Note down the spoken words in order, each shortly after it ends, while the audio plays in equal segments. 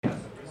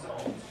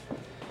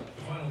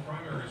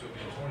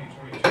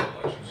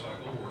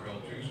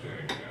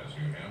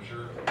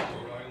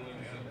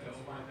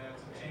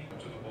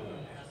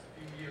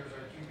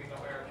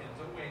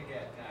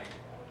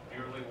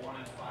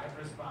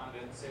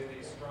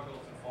struggle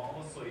to fall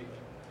asleep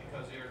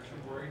because they are too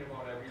worried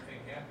about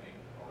everything happening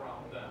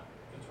around them.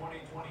 The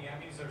 2020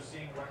 Emmys are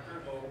seeing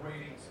record low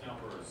ratings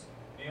numbers.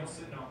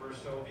 Nielsen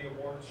numbers show the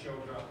awards show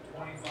dropped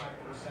 25%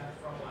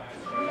 from last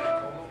year.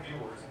 Total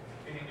viewers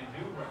hitting a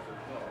new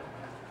record low.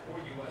 For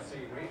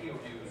USA Radio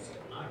News,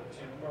 I'm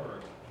Tim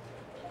Berg.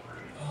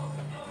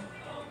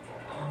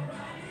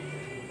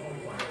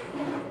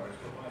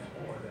 Provides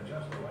more than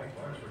just the right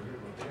parts for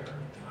your repair.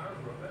 Our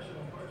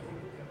professional parts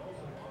people can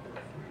also offer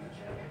free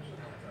check-ins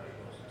and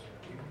diagnosis.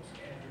 We can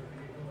scan your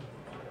vehicle and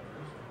provide a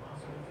list of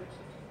possible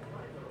fixes.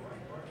 Find the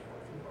right parts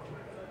for you or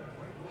recommend a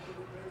great local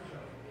repair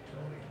shop.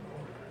 Don't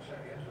ignore your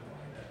check-ins and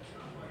find that.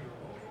 Stop by your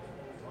local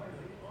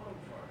O'Reilly Auto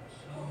Parts.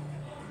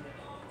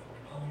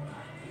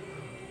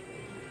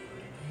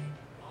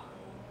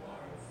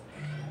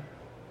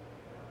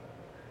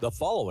 The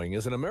following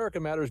is an America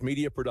Matters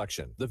Media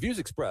production. The views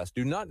expressed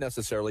do not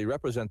necessarily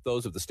represent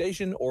those of the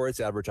station or its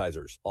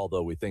advertisers,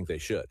 although we think they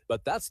should.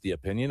 But that's the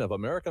opinion of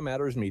America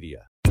Matters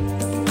Media.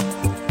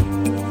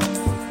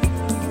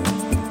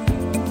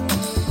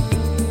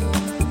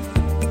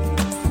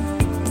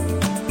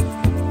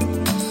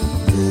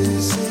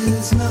 This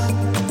is not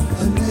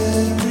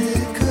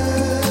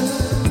America.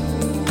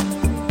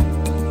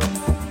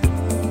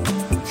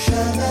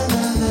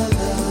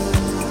 Sha-la-la-la-la.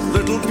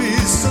 Little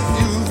piece of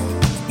you.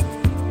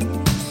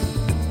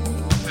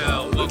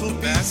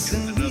 Welcome back. It's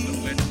another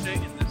Wednesday,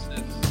 and this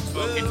is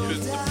Smoking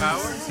Truth to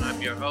Power.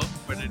 I'm your host,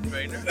 Brendan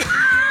Trainer.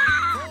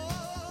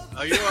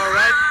 Are you all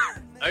right?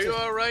 Are you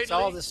all right? It's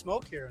all the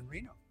smoke here in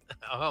Reno.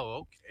 Oh,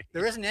 okay.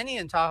 There isn't any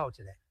in Tahoe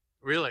today.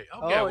 Really?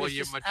 Okay, well, it's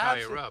you're just much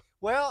higher up.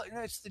 Well,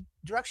 it's the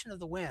direction of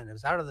the wind. It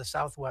was out of the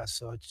southwest,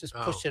 so it's just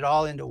pushed it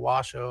all into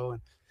Washoe.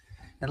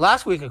 And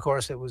last week, of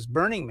course, it was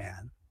Burning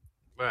Man.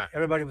 Right.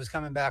 Everybody was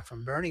coming back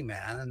from Burning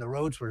Man, and the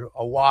roads were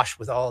awash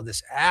with all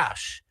this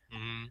ash.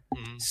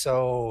 Mm-hmm.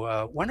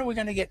 So when are we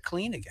going to get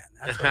clean again?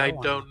 That's what I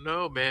want. don't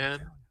know, man.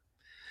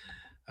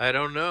 I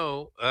don't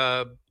know.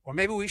 Or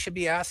maybe we should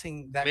be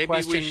asking that maybe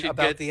question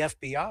about the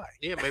FBI.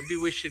 Yeah, maybe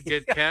we should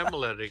get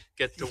Kamala to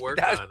get to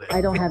work on it.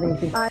 I don't have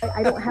anything. I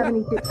don't have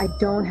anything. I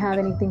don't have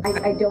anything.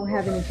 I don't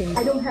have anything.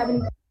 I don't have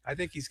anything. I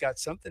think he's got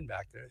something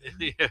back there.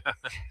 Yeah.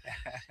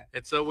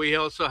 And so we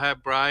also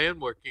have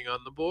Brian working on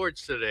the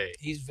boards today.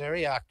 He's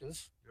very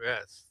active.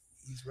 Yes.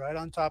 He's right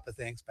on top of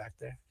things back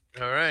there.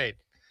 All right.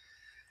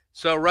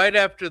 So right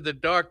after the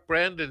Dark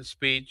Brandon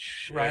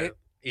speech, right,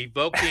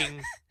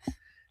 evoking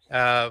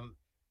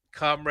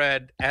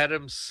Comrade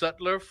Adam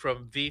Sutler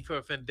from V for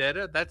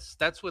Vendetta,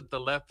 that's what the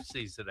left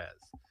sees it as.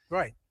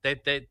 Right.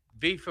 They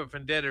V for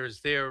Vendetta is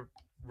their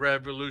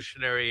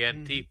revolutionary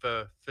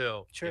Antifa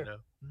film. Sure. You know?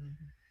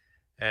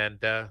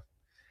 And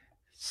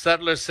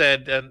Sutler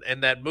said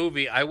in that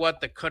movie, "I want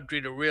the country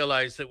to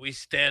realize that we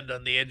stand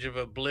on the edge of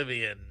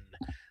oblivion.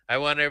 I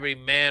want every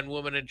man,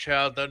 woman, and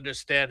child to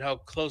understand how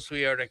close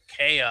we are to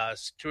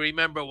chaos, to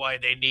remember why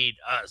they need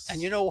us."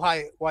 And you know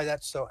why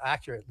that's so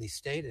accurately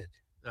stated?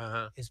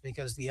 Uh-huh. Is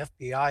because the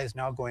FBI is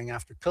now going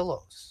after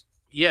pillows.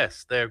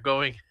 Yes, they're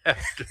going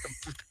after.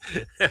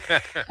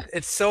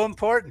 It's so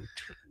important.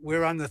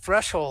 We're on the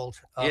threshold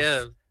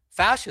of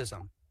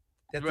fascism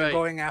that they're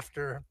going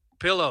after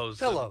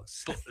pillows,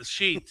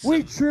 sheets.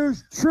 We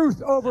choose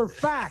truth over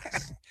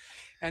facts.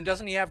 And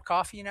doesn't he have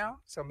coffee now?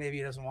 So maybe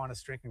he doesn't want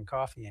us drinking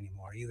coffee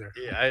anymore either.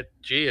 Yeah,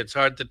 it's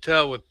hard to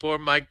tell with poor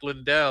Mike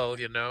Lindell.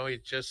 You know, he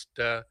just,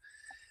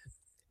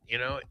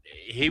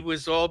 he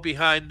was all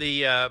behind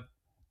the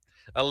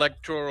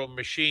electoral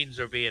machines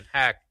are being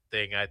hacked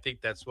thing. I think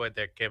that's why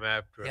they came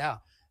after him. Yeah.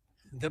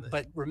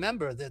 But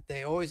remember that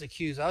they always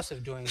accuse us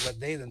of doing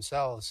what they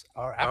themselves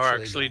are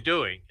actually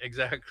doing.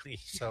 Exactly.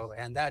 So,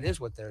 and that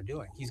is what they're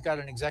doing. He's got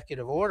an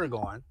executive order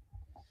going.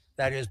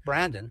 That is,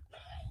 Brandon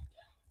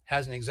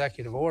has an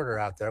executive order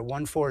out there,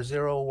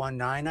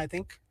 14019, I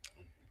think,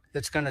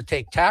 that's going to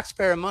take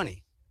taxpayer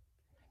money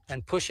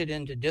and push it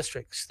into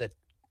districts that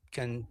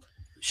can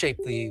shape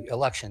the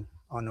election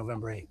on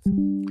November 8th.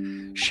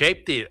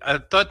 I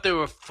thought they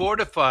were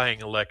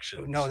fortifying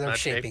elections. No, they're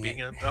shaping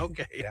it.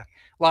 Okay. Yeah.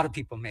 A lot of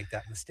people make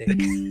that mistake.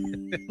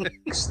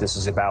 This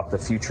is about the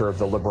future of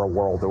the liberal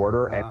world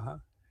order.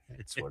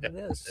 It's what it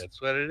is.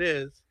 That's what it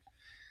is.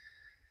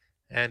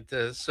 And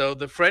so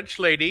the French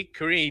lady,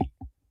 Karine,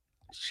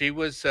 she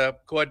was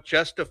caught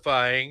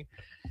justifying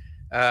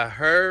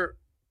her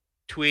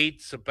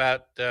tweets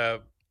about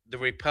the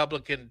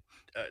Republican,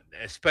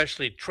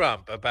 especially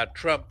Trump, about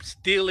Trump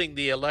stealing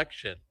the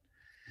election.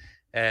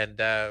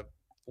 And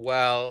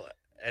while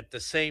at the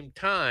same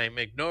time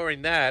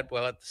ignoring that,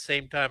 while at the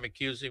same time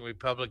accusing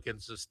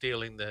Republicans of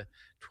stealing the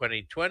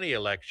 2020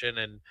 election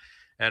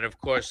and of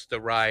course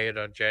the riot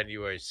on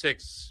January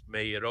 6th,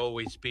 may it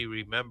always be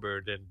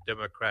remembered in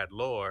Democrat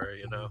lore,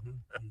 you know.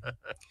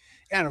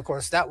 And of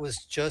course that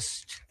was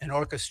just an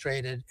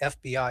orchestrated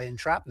FBI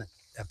entrapment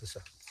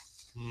episode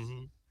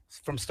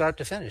from start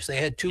to finish. They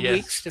had 2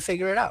 weeks to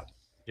figure it out.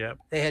 Yep.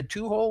 They had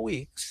 2 whole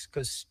weeks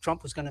because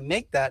Trump was going to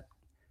make that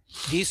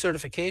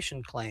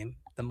decertification claim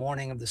the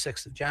morning of the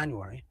 6th of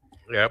January.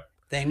 Yep.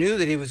 They knew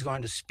that he was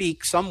going to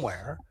speak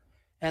somewhere,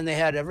 and they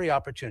had every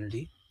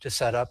opportunity to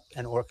set up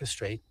and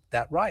orchestrate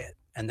that riot.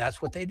 And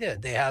that's what they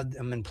did. They had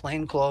them in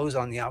plain clothes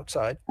on the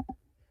outside.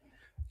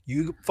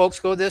 You folks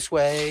go this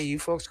way, you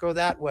folks go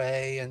that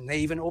way, and they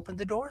even opened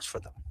the doors for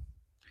them.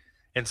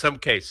 In some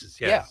cases,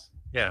 yes.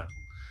 Yeah.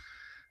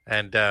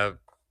 And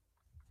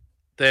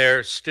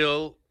they're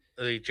still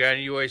the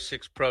January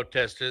 6th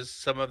protesters,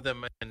 some of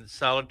them in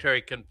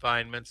solitary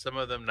confinement, some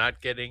of them not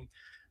getting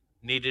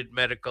needed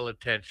medical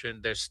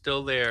attention. They're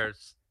still there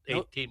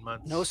 18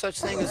 months. No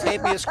such thing as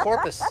habeas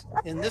corpus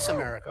in this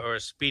America. Or a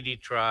speedy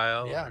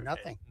trial. Yeah,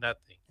 nothing.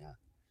 Nothing. Yeah.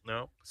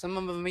 No. Some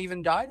of them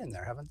even died in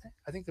there, haven't they?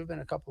 I think there have been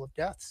a couple of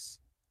deaths.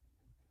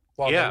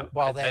 While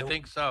I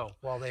think so.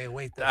 While they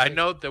await I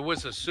know there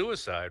was a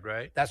suicide,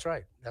 right? That's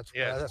right. That's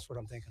what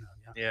I'm thinking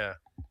of. Yeah.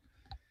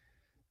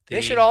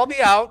 They should all be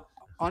out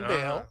on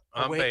bail,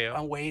 bail,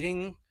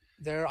 awaiting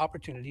their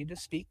opportunity to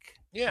speak.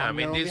 Yeah, I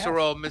mean, these are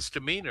all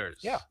misdemeanors.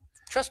 Yeah,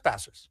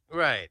 trespassers.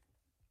 Right.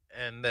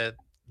 And the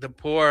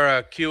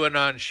poor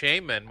QAnon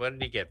shaman, what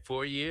did he get?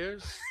 4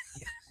 years?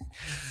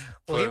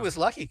 Well, he was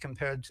lucky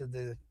compared to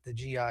the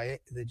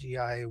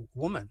GI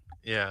woman.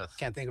 Yeah.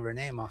 Can't think of her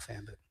name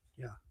offhand, but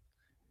yeah.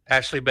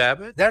 Ashley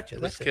Babbitt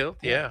was killed.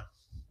 Yeah.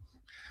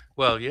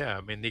 Well, yeah.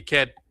 I mean, you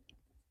can't.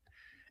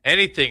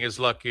 Anything is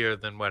luckier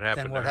than what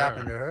happened to her.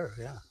 Happened to her.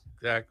 Yeah.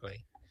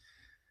 Exactly.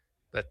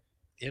 But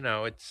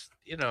it's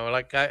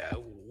like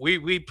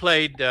we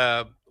played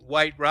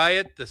White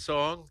Riot, the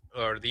song,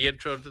 or the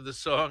intro to the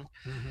song,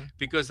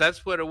 because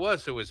that's what it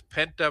was. It was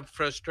pent up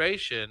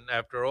frustration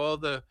after all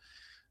the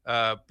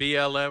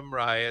BLM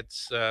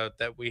riots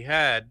that we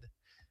had.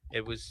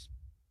 It was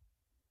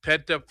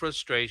pent up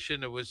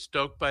frustration. It was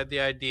stoked by the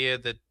idea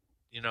that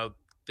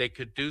they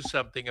could do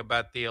something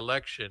about the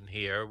election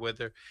here,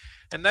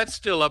 and that's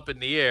still up in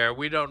the air.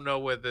 We don't know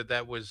whether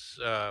that was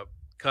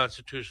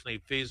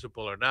constitutionally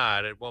feasible or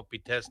not. It won't be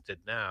tested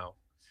now.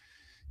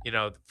 In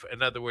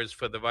other words,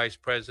 for the vice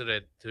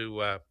president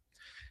to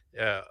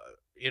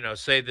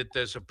say that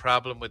there's a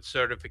problem with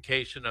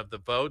certification of the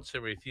votes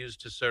and refuse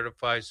to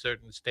certify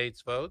certain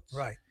states' votes.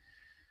 Right.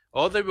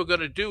 All they were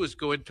going to do is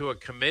go into a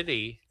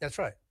committee. That's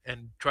right.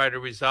 And try to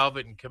resolve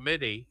it in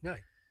committee.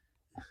 Right.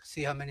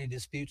 See how many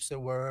disputes there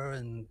were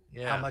and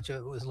how much of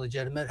it was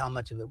legitimate, how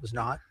much of it was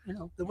not.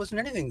 There wasn't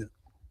anything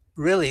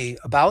really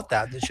about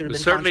that should have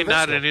been certainly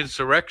not an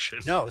insurrection.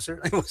 No, it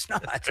certainly was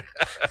not.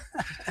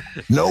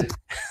 Nope.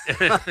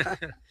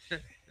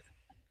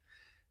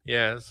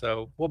 Yeah,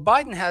 so. Well,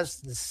 Biden has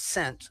the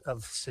scent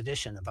of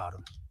sedition about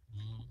him.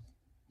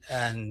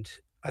 And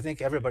I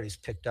think everybody's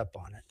picked up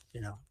on it.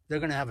 They're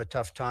going to have a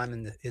tough time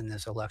in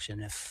this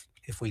election if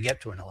we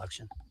get to an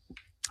election.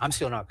 I'm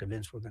still not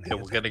convinced we're going to get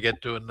we're going to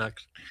get to it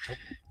next. I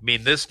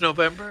mean, this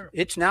November?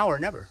 It's now or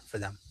never for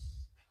them.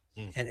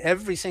 And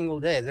every single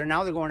day, they're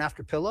going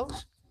after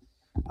pillows.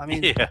 I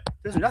mean,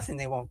 there's nothing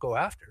they won't go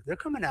after. They're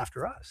coming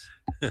after us.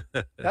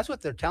 That's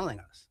what they're telling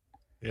us.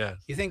 Yeah.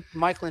 You think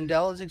Mike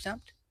Lindell is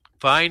exempt?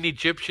 Fine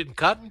Egyptian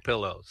cotton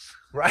pillows.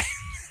 Right.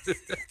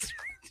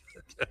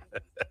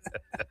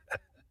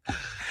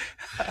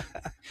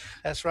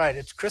 That's right.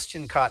 It's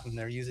Christian cotton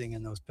they're using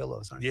in those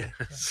pillows, aren't they?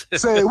 Yes.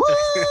 Say what?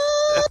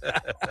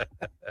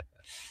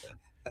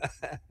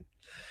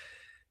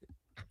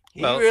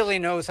 He really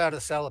knows how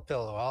to sell a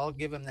pillow. I'll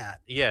give him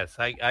that. Yes,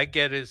 I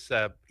get his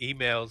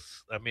emails,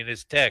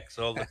 his texts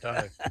all the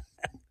time.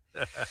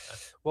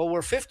 Well,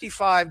 we're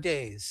 55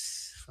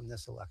 days from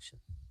this election,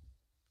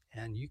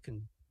 and you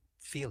can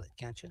feel it,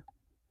 can't you?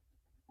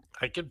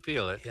 I can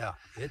feel it. Yeah,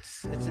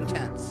 it's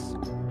intense.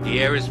 The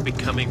air is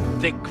becoming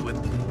thick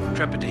with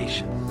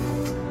trepidation.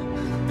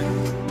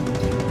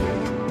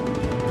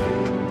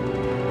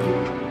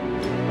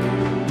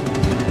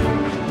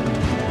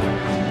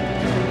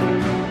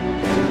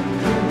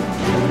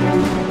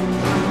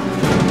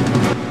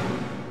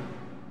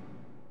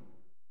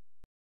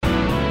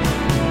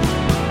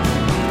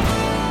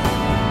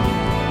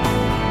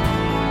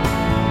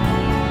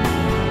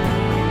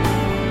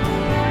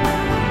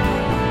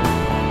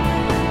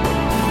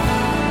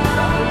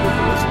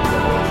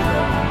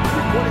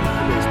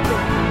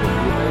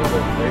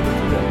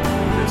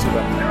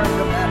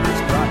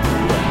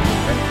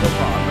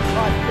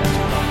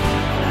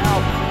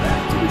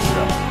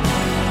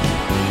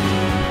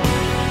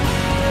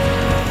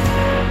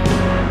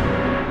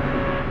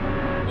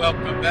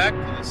 Welcome back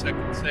to the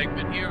second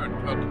segment here on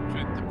Talking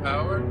Truth to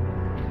Power.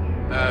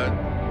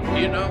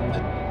 Do you know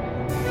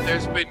that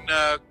there's been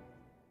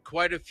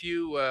quite a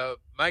few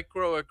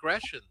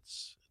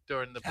microaggressions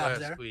during the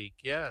past week?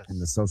 Yes. In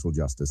the social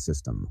justice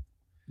system,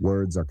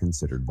 words are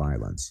considered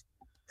violence.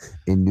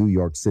 In New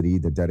York City,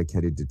 the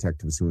dedicated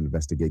detectives who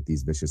investigate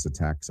these vicious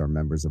attacks are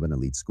members of an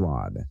elite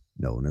squad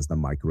known as the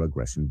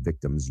Microaggression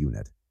Victims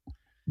Unit.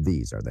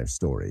 These are their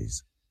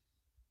stories.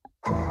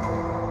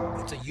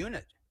 It's a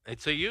unit.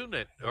 It's a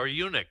unit or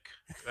eunuch.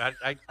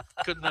 I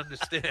couldn't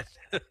understand.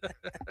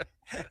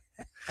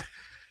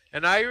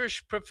 An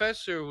Irish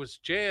professor was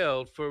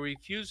jailed for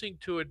refusing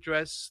to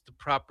address the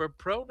proper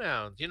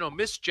pronouns.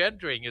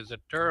 Misgendering is a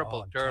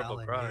terrible, terrible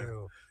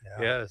crime.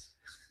 Yeah.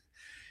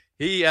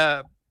 Yes.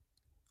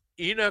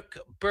 Enoch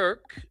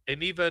Burke,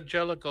 an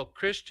evangelical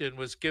Christian,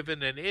 was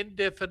given an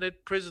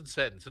indefinite prison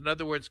sentence, in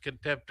other words,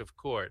 contempt of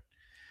court,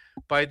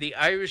 by the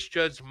Irish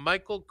judge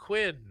Michael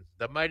Quinn,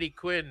 the Mighty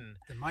Quinn,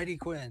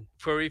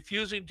 for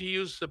refusing to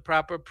use the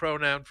proper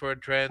pronoun for a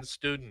trans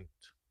student.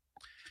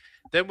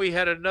 Then we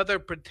had another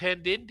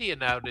pretend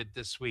Indian outed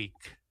this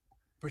week.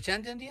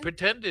 Pretend Indian?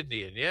 Pretend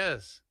Indian,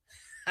 yes.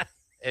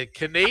 A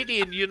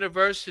Canadian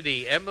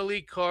University,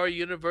 Emily Carr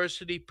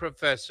University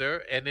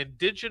professor, an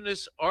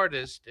indigenous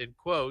artist, in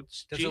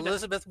quotes. Does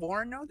Elizabeth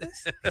Warren know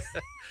this?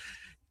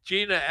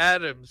 Gina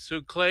Adams,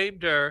 who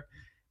claimed her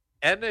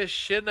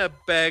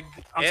Anishinabeg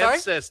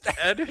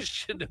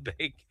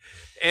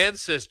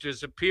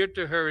ancestors appeared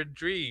to her in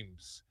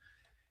dreams.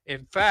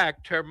 In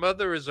fact, her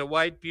mother is a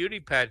white beauty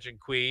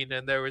pageant queen,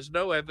 and there is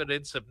no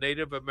evidence of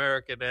Native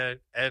American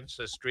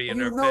ancestry in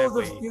her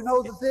family. You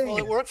know the thing. Well,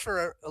 it worked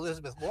for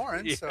Elizabeth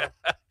Warren, Yeah. so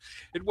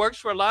It works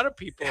for a lot of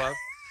people.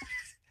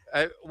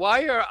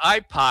 Why are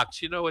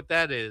IPOCs? You know what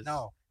that is?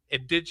 no.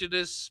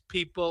 Indigenous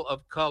people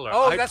of color.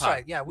 Oh, that's IPOC.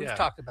 right. Yeah, we've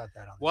talked about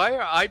that on. Why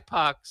are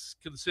IPOCs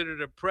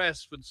considered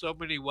oppressed when so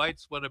many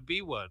whites want to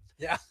be one?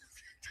 Yeah.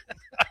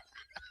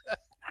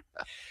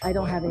 I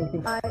don't have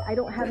anything. I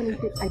don't have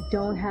anything. I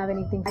don't have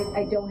anything.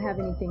 I don't have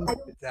anything.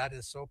 That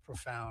is so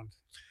profound.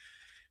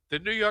 The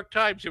New York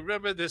Times, you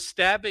remember the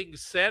stabbing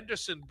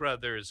Sanderson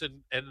brothers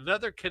and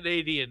another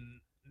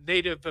Canadian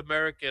Native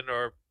American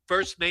or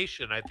First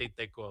Nation, I think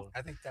they call them.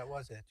 I think that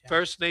was it. Yeah.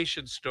 First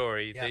Nation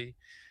story. Yeah.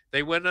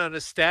 They went on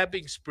a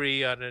stabbing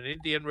spree on an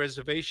Indian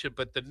reservation,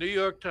 but the New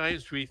York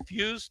Times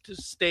refused to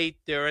state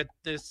their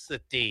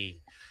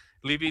ethnicity,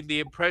 leaving the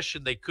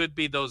impression they could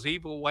be those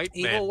evil white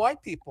men. Evil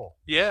white people.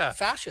 Yeah.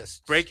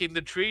 Fascists. Breaking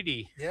the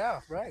treaty.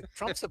 Yeah, right.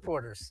 Trump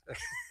supporters.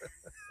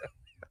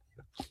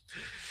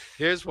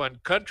 Here's one.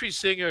 Country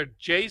singer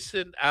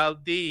Jason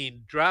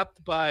Aldean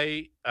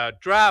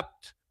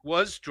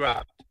was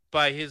dropped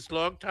by his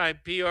longtime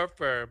PR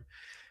firm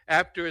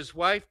after his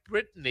wife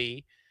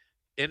Brittany,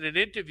 in an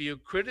interview,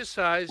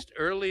 criticized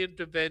early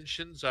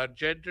interventions on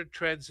gender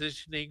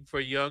transitioning for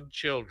young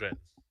children.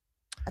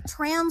 A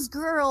trans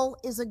girl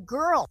is a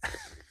girl.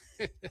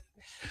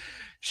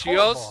 She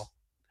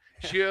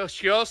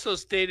also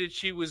stated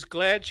she was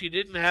glad she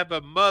didn't have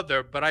a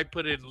mother, but I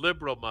put in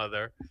liberal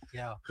mother,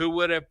 who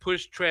would have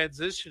pushed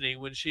transitioning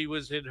when she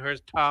was in her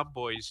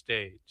tomboy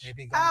stage.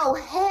 Oh,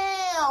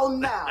 hell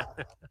no.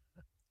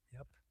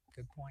 Yep,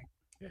 good point.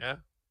 Yeah.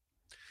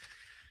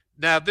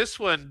 Now this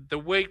one, the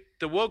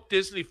woke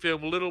Disney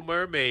film Little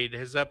Mermaid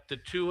has up to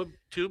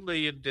 2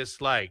 million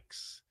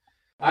dislikes.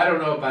 I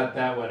don't know about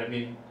that one. I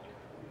mean,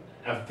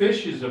 a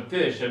fish is a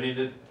fish. I mean,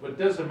 it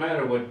doesn't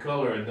matter what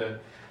color.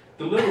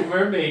 The Little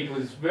Mermaid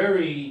was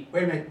very...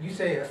 Wait a minute, you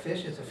say a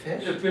fish is a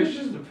fish? A fish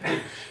is a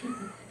fish.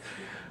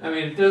 I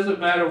mean, it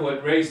doesn't matter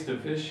what race the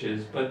fish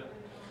is, but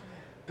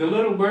the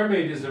Little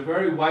Mermaid is a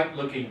very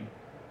white-looking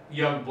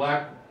young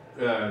black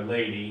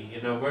lady,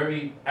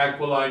 very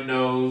aquiline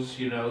nose,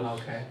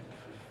 Okay.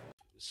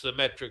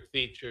 Symmetric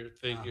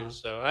figures.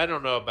 So I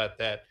don't know about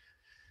that.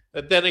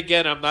 But then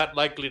again, I'm not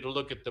likely to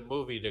look at the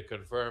movie to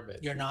confirm it.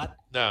 You're not?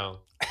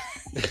 No.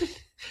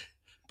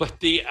 But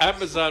the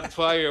Amazon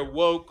Fire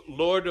woke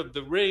Lord of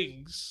the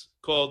Rings,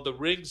 called The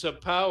Rings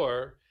of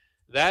Power,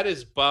 that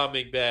is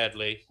bombing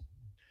badly.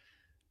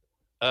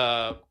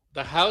 The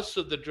House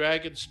of the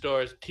Dragon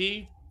stars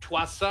Steve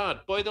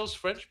Toussaint. Boy, those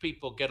French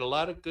people get a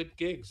lot of good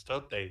gigs,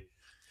 don't they?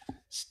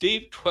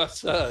 Steve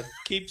Toussaint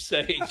keeps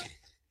saying...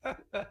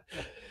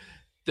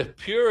 The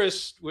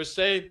purists were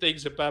saying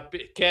things about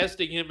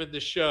casting him in the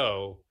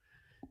show.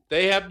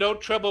 They have no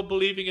trouble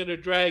believing in a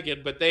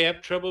dragon, but they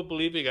have trouble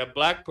believing a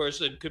black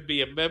person could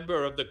be a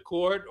member of the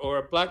court, or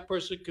a black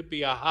person could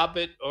be a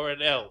hobbit or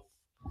an elf.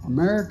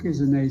 America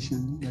is a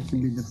nation that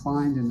can be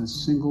defined in a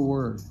single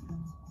word.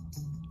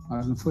 I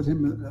was going to put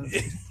him...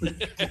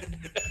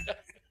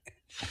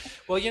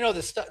 Well,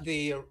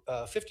 the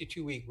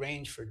 52-week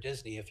range for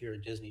Disney, if you're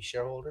a Disney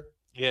shareholder.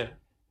 Yeah.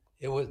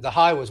 The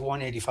high was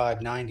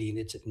 185.90, and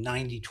it's at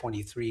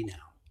 90.23 now.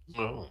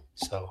 Oh.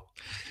 So,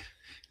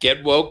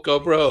 get woke, go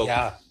broke.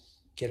 Yeah,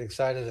 get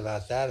excited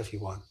about that if you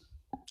want.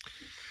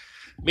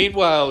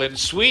 Meanwhile, in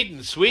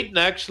Sweden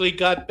actually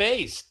got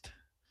based.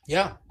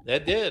 Yeah, they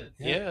did.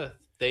 Yeah,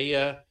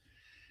 they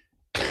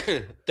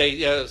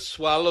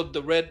swallowed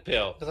the red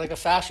pill. There's like a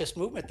fascist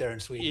movement there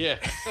in Sweden. Yeah.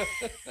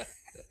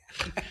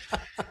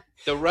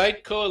 The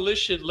right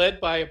coalition,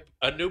 led by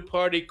a new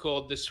party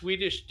called the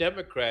Swedish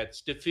Democrats,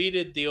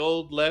 defeated the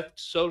old left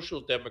Social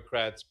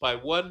Democrats by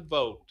one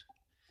vote.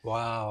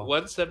 Wow.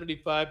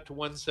 175 to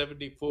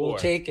 174. We'll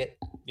take it.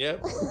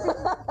 Yep.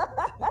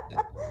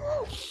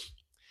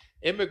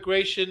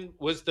 Immigration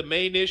was the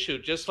main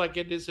issue, just like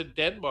it is in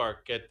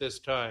Denmark at this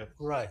time.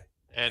 Right.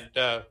 And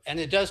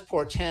it does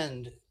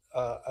portend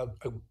a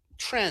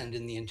trend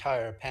in the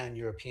entire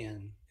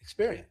pan-European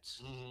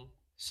experience. Mm-hmm.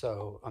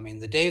 So, I mean,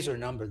 the days are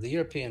numbered. The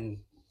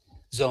European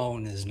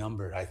zone is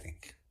numbered, I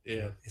think.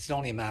 Yeah. It's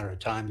only a matter of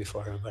time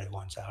before everybody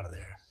wants out of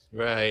there.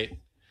 Right.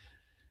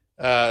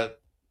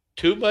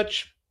 Too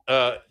much.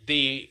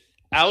 The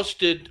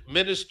ousted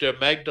minister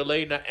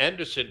Magdalena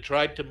Anderson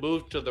tried to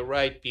move to the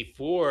right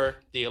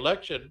before the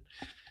election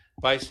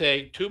by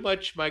saying too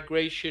much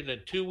migration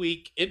and too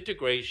weak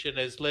integration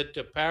has led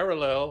to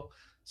parallel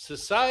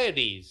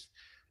societies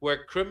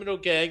where criminal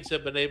gangs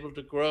have been able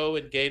to grow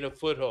and gain a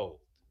foothold.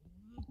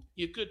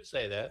 You could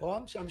say that.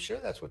 Well, I'm sure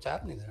that's what's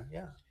happening there.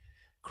 Yeah.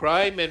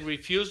 Crime and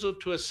refusal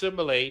to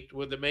assimilate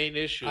were the main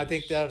issues. I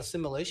think that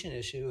assimilation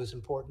issue is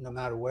important no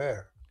matter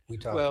where we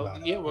talk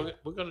about it. Well,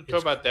 we're going to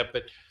talk about that,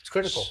 but it's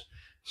critical.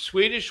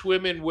 Swedish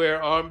women wear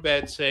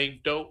armbands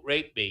saying, "Don't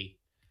rape me."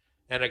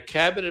 And a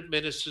cabinet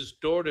minister's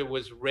daughter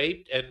was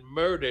raped and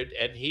murdered,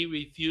 and he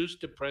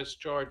refused to press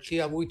charges.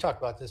 See, we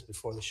talked about this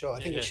before the show.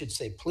 I think it should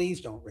say,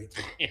 "Please don't rape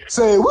me."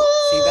 Say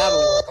what? See, that'll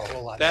work a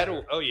whole lot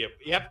better. Oh, yeah.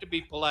 You have to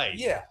be polite.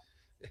 Yeah.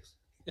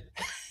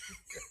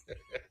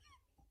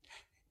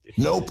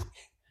 Nope.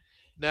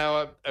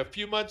 Now, a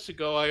few months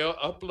ago, I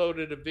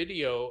uploaded a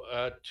video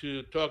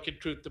to Talking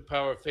Truth to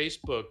Power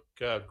Facebook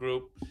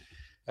group.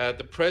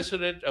 The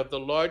president of the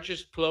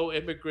largest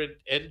pro-immigrant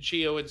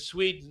NGO in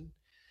Sweden,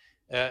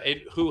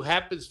 who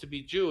happens to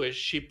be Jewish,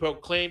 she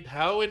proclaimed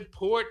how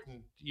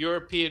important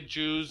European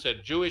Jews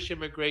and Jewish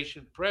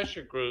immigration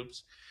pressure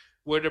groups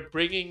were to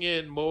bringing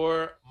in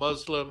more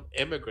Muslim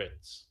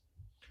immigrants.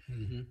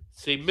 Mm-hmm.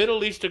 See,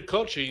 Middle Eastern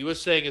culture, you were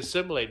saying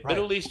assimilate. Right.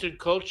 Middle Eastern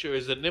culture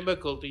is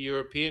inimical to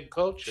European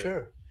culture.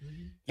 Sure.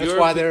 Mm-hmm. That's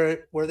why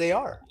they're where they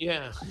are.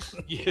 Yeah.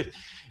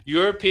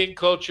 European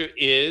culture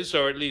is,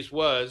 or at least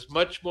was,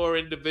 much more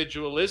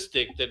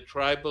individualistic than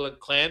tribal and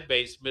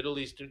clan-based Middle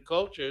Eastern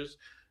cultures,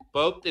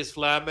 both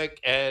Islamic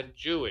and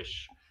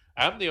Jewish.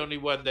 I'm the only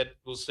one that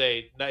will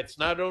say it's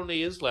not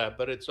only Islam,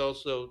 but it's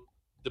also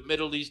the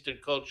Middle Eastern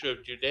culture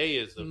of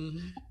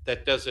Judaism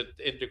that doesn't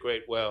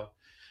integrate well.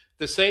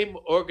 The same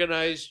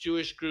organized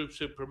Jewish groups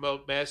who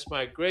promote mass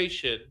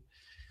migration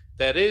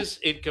that is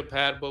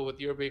incompatible with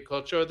European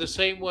culture are the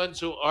same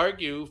ones who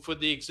argue for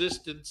the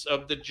existence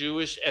of the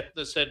Jewish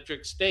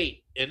ethnocentric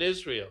state in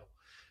Israel,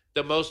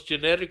 the most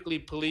genetically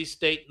policed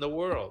state in the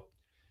world.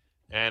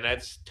 And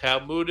that's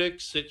Talmudic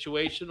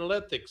situational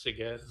ethics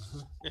again.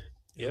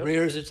 It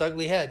rears its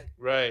ugly head.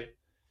 Right.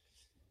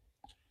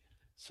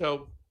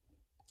 So,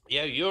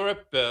 yeah,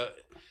 Europe,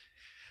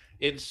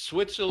 in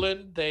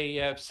Switzerland, they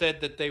have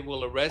said that they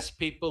will arrest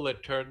people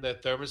that turn their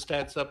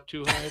thermostats up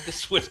too high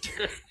this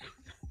winter.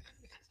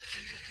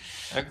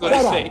 I'm going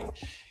to say,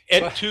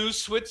 et tu,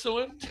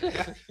 Switzerland?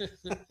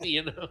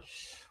 You know?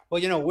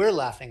 Well, we're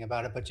laughing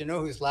about it, but you know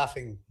who's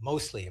laughing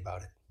mostly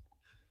about it?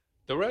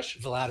 The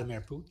Russians.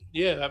 Vladimir Putin.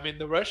 Yeah, I mean,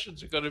 the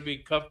Russians are going to be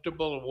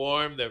comfortable and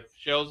warm. Their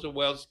shells are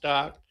well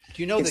stocked.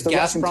 Do you know it's the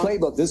Russian Gazprom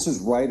playbook? This is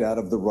right out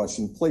of the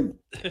Russian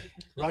playbook.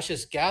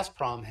 Russia's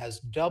Gazprom has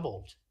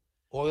doubled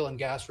oil and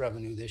gas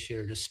revenue this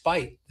year,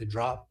 despite the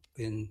drop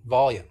in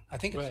volume. I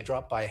think it's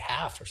dropped by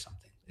half or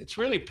something. It's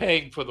really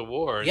paying for the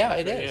war. Yeah,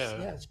 it is.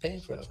 Yeah, it's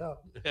paying for itself.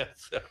 Yeah,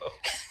 so.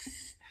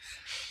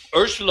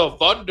 Ursula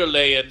von der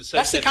Leyen said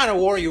that's the kind of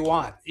war you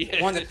want.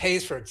 One that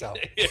pays for itself.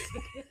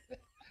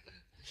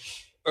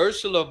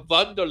 Ursula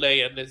von der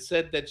Leyen has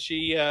said that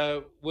she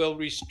will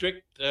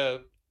restrict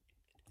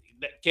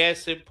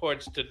gas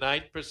imports to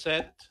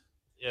 9%.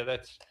 Yeah,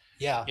 that's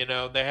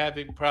they're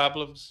having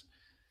problems.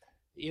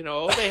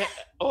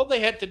 All they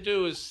had to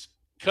do is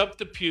come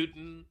to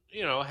Putin,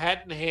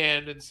 hat in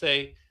hand, and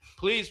say,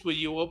 "Please, will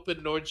you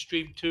open Nord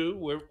Stream 2?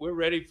 We're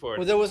ready for it."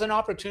 Well, there was an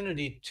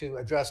opportunity to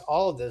address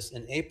all of this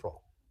in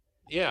April.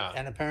 Yeah.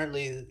 And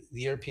apparently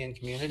the European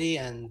community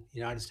and the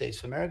United States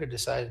of America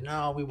decided,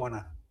 no, we want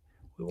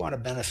to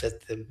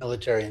benefit the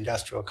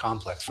military-industrial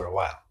complex for a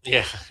while.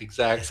 Yeah,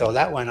 exactly. And so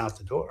that went out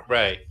the door.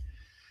 Right.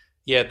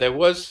 Yeah, there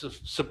was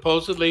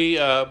supposedly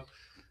a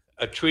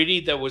treaty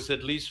that was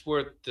at least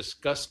worth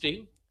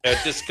discussing.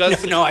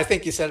 No, I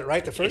think you said it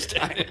right the first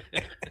time.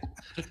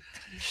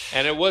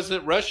 And it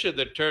wasn't Russia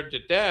that turned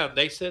it down.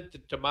 They sent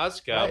it to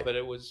Moscow, but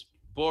it was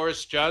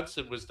Boris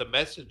Johnson was the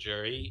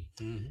messenger.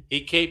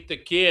 He came to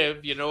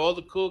Kiev. All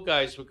the cool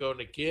guys were going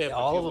to Kiev. Yeah,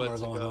 all of them are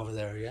going over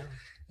there, yeah.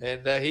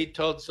 And he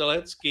told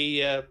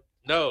Zelensky,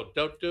 no,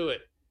 don't do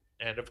it.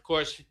 And, of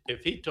course,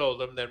 if he told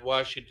them, then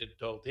Washington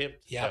told him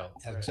to tell.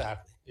 Yeah,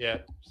 exactly. Yeah,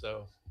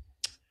 so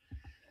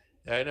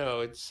I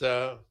know it's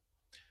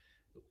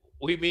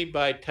we mean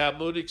by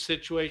Talmudic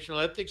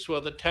situational ethics. Well,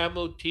 the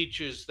Talmud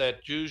teaches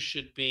that Jews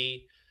should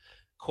be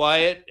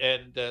quiet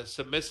and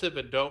submissive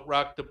and don't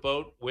rock the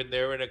boat when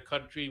they're in a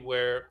country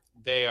where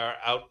they are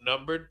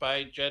outnumbered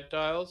by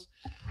Gentiles.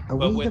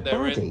 But when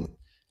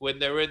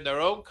they're in their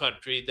own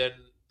country, then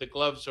the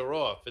gloves are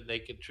off and they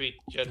can treat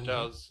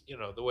Gentiles,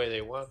 the way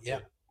they want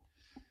to.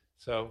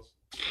 So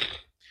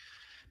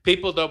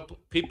people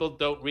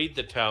don't read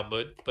the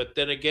Talmud, but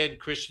then again,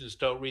 Christians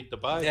don't read the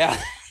Bible.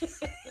 Yeah.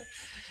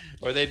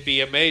 Or they'd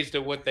be amazed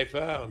at what they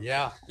found.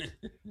 Yeah.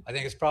 I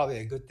think it's probably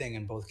a good thing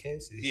in both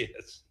cases.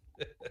 Yes.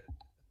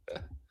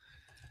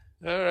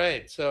 All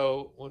right.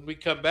 So when we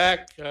come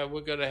back, we're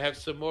going to have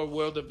some more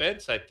world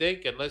events, I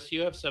think, unless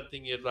you have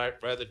something you'd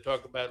rather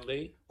talk about,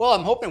 Lee. Well,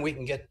 I'm hoping we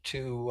can get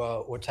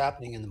to what's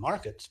happening in the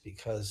markets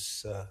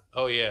because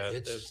oh yeah,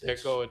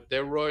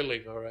 they're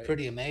roiling, all right.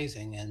 Pretty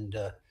amazing, and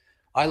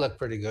I look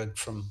pretty good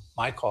from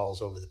my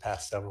calls over the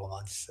past several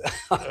months.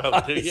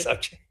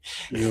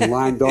 You're a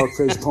lying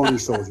dog-faced pony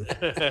soldier.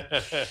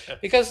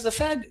 Because the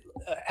Fed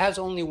has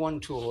only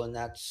one tool, and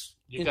that's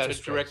you got a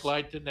direct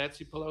line to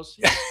Nancy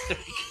Pelosi.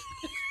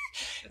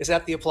 Is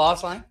that the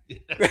applause line?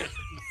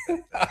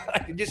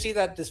 Did you see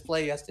that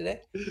display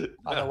yesterday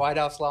on the White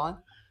House lawn?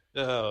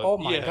 Oh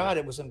my God,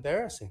 it was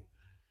embarrassing.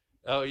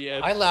 Oh yeah,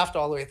 I laughed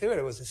all the way through it.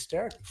 It was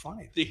hysterically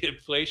funny. The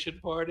inflation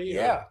party.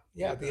 Yeah.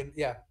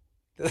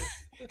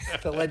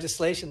 The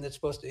legislation that's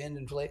supposed to end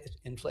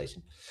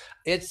inflation.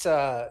 It's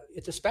a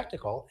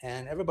spectacle,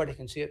 and everybody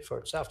can see it for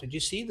itself. Did you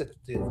see that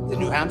the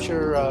New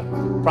Hampshire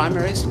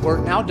primaries?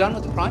 We're now done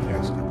with the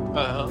primaries.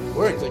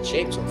 We're in good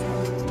shape so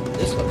far.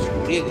 This looks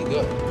really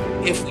good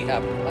if we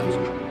have an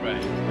election.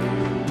 Right.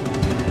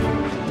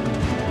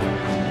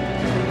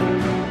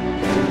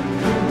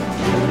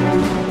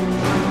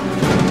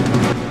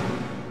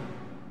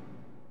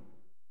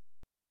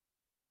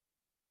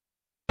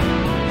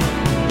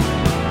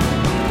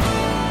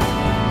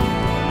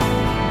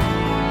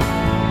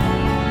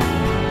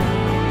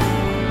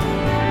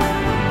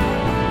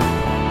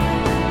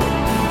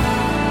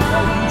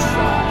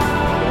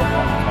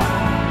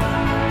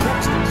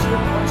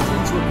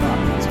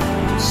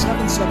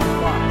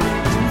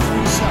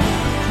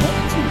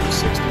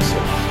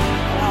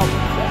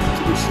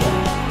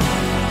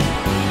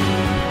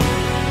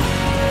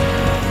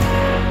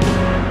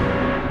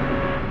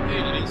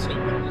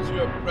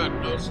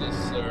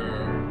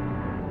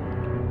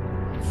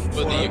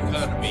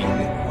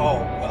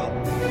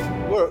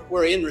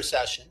 We're in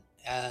recession,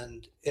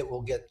 and it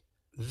will get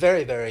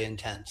very, very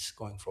intense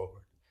going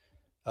forward.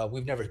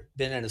 We've never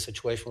been in a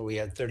situation where we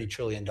had $30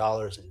 trillion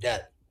in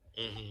debt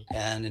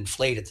and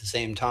inflate at the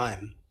same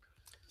time.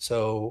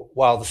 So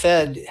while the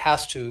Fed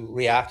has to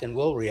react and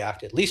will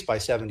react at least by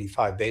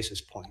 75 basis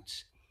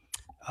points,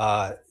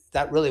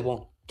 that really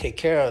won't take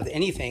care of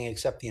anything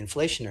except the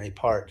inflationary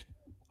part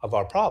of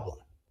our problem,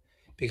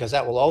 because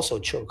that will also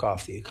choke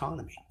off the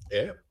economy.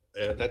 Yeah,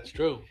 that's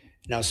true.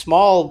 Now,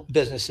 small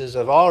businesses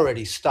have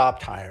already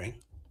stopped hiring.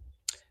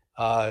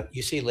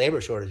 You see labor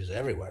shortages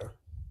everywhere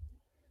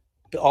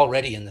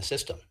already in the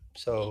system.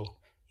 So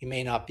you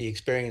may not be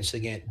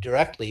experiencing it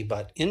directly,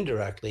 but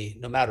indirectly,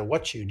 no matter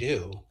what you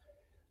do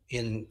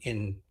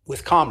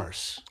with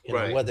commerce,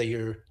 know, whether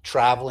you're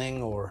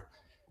traveling or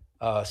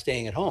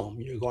staying at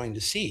home, you're going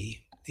to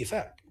see the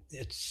effect.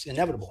 It's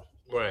inevitable.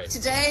 Right.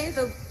 Today,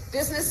 the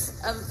business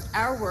of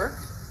our work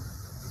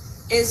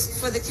is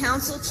for the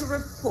council to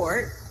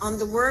report on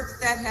the work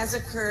that has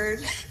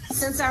occurred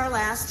since our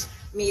last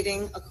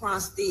meeting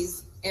across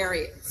these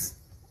areas.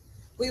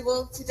 We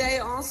will today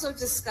also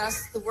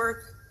discuss the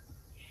work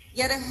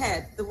yet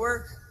ahead, the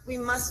work we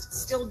must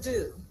still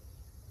do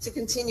to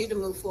continue to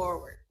move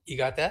forward. You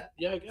got that?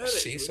 Yeah, I got it.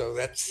 See, so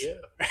that's... Yeah.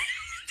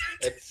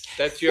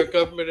 that's your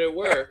government at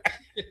work.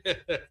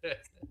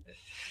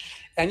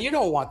 And you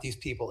don't want these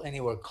people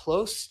anywhere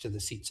close to the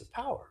seats of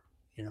power.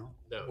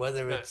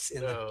 Whether it's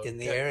in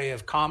the area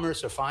of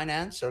commerce or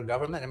finance or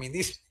government. I mean,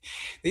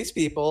 these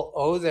people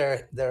owe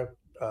their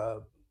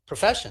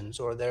professions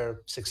or their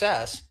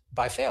success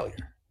by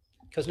failure,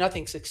 because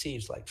nothing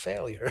succeeds like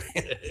failure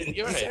in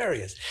these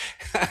areas.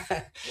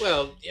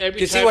 Well, did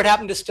you see what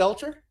happened to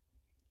Stelter?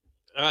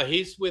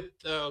 He's with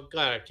God,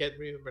 I can't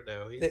remember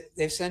now.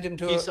 They've sent him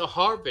to. He's a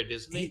Harvard,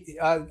 isn't he?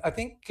 I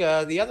think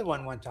the other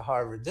one went to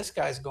Harvard. This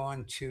guy's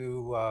going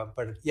to,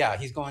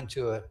 he's going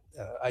to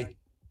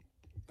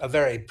a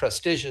very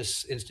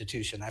prestigious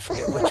institution. I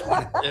forget which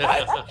one.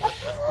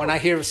 When I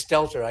hear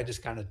Stelter, I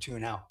just kind of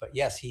tune out. But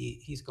yes,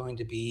 he's going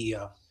to be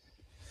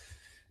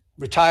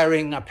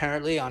retiring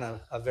apparently on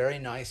a very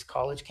nice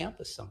college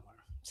campus somewhere.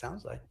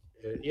 Sounds like.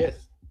 Yes.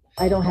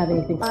 I don't have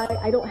anything.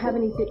 I don't have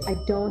anything. I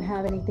don't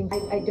have anything.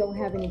 I don't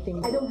have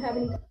anything. I don't have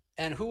anything.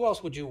 And who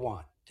else would you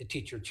want to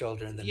teach your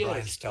children than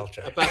Brian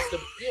Stelter?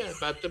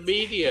 About the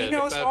media. He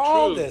knows about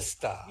all truth. this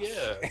stuff.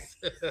 Yeah.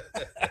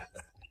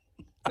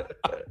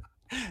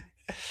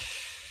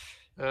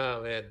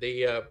 Oh man,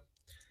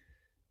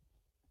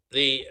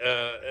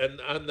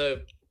 and on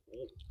the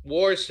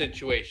war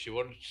situation, you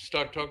want to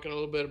start talking a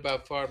little bit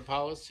about foreign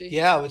policy?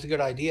 Yeah, it was a good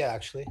idea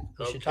actually.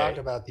 We should talk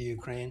about the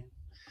Ukraine.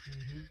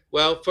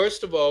 Well,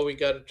 first of all, we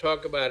got to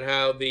talk about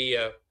how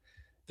the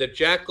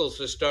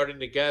jackals are starting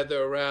to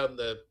gather around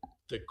the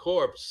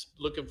corpse,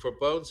 looking for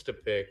bones to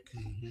pick,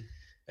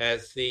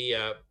 as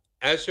the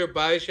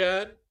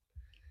Azerbaijan,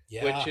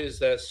 which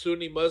is a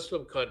Sunni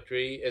Muslim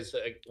country, is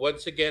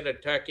once again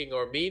attacking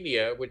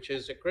Armenia, which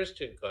is a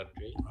Christian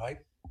country. Right.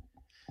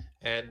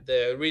 And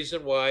the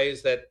reason why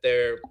is that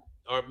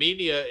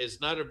Armenia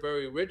is not a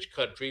very rich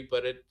country,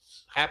 but it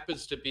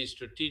happens to be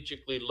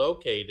strategically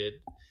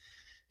located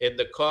in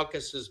the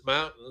Caucasus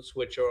Mountains,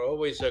 which are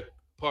always a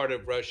part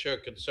of Russia, a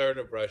concern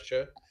of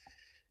Russia,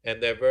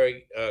 and they're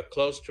very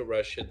close to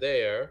Russia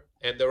there.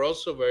 and they're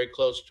also very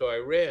close to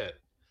Iran.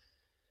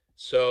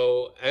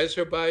 So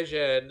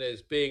Azerbaijan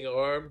is being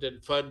armed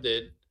and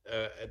funded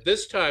at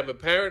this time,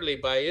 apparently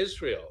by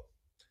Israel.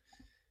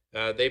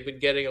 They've been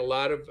getting a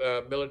lot of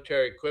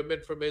military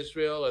equipment from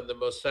Israel, and the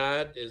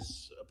Mossad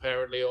is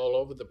apparently all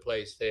over the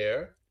place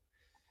there.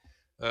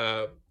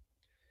 So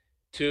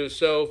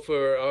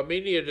for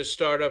Armenia to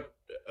start up,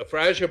 for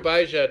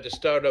Azerbaijan to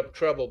start up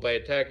trouble by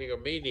attacking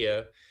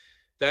Armenia,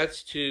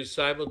 that's to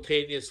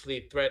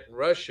simultaneously threaten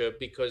Russia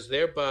because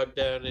they're bogged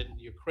down in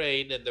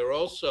Ukraine, and they're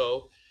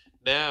also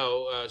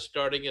now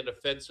starting an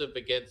offensive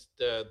against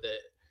the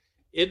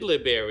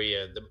Idlib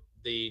area,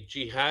 the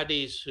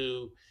jihadis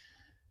who,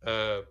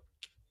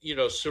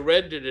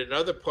 surrendered in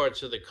other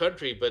parts of the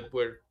country, but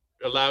were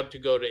allowed to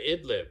go to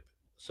Idlib.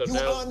 So you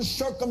now,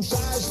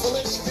 uncircumcised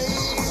Philistine!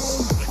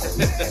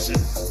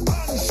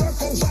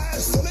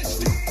 Uncircumcised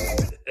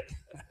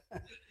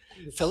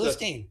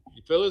Philistine!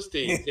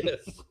 Philistine. yes.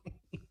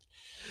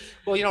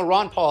 Well,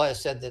 Ron Paul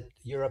has said that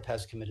Europe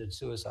has committed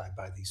suicide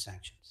by these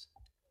sanctions.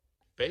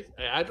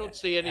 I don't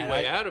see any And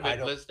way I- out of I it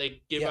don't- unless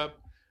they give yeah. up,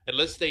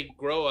 unless they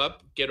grow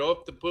up, get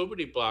off the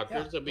puberty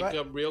blockers, and right.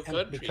 become real And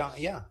countries.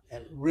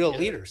 and real Yeah.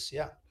 leaders.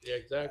 Yeah. Yeah,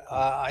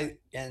 exactly.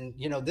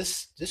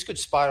 This could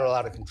spiral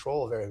out of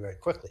control very, very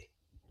quickly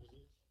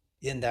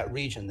in that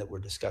region that we're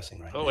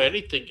discussing right now.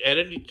 Anything at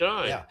any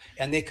time. Yeah,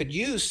 and they could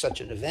use such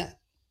an event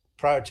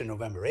prior to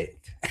November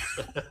 8th.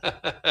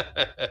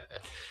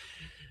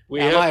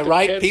 Am I to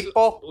right, cancel-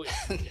 people?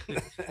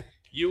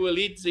 You will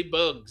eat the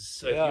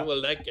bugs, and Yeah. you will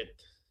like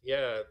it.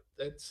 Yeah,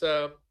 that's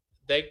that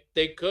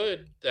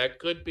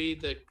could be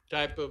the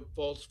type of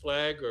false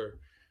flag or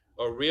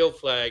real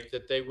flag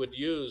that they would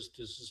use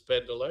to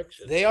suspend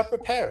elections. They are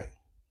preparing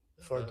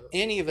for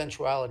any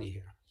eventuality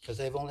here because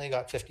they've only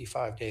got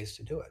 55 days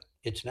to do it.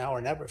 It's now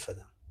or never for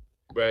them.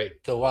 Right.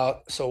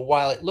 So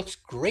while it looks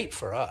great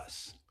for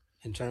us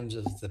in terms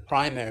of the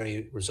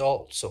primary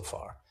results so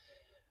far,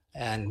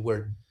 and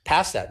we're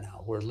past that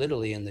now, we're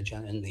literally in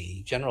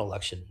the general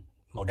election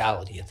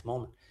modality at the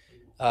moment.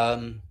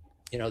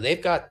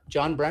 They've got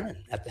John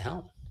Brennan at the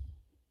helm.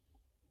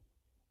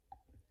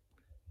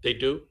 They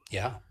do?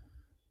 Yeah.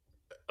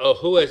 Oh,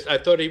 who is? I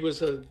thought he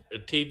was a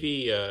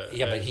TV.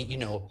 Yeah, but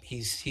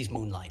he's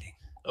moonlighting.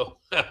 Oh,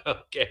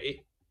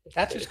 okay.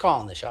 That's who's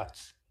calling the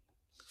shots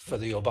for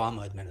the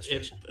Obama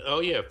administration.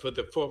 For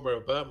the former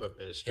Obama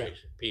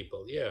administration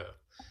people. Yeah,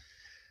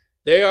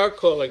 they are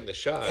calling the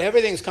shots.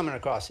 Everything's coming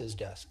across his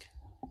desk,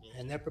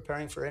 and they're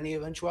preparing for any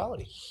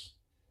eventuality.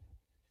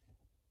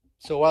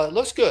 So while it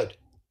looks good,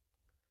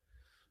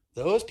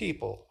 those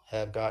people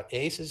have got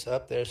aces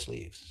up their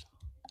sleeves.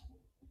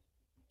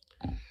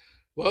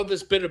 Well,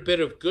 there's been a bit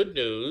of good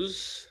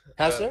news.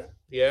 Has there?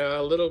 Yeah,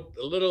 a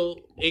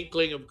little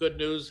inkling of good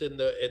news in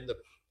the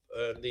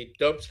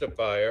dumpster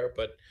fire,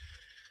 but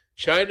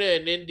China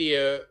and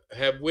India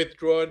have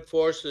withdrawn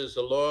forces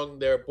along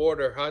their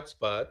border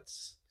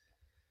hotspots.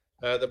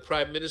 The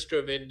Prime Minister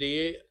of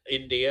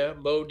India,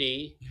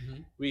 Modi,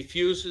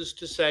 refuses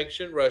to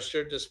sanction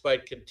Russia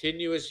despite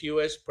continuous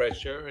U.S.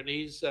 pressure, and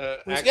he's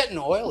getting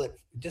oil at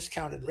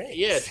discounted rates.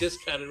 Yeah,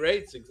 discounted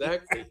rates,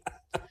 exactly.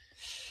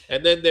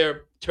 And then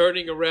they're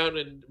turning around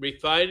and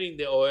refining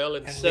the oil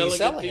and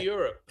selling it to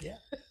Europe. Yeah.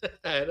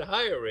 At a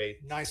higher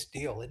rate. Nice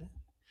deal, isn't it?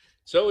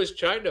 So is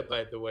China,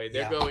 by the way.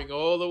 They're Yeah. going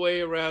all the way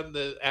around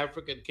the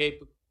African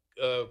Cape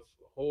of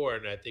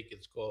Horn, I think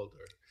it's called,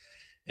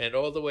 and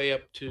all the way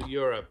up to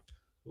Europe.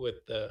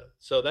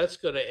 So that's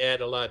going to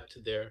add a lot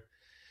to their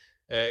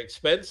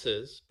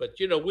expenses. But,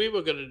 we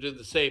were going to do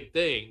the same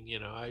thing.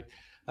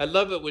 I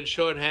love it when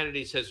Sean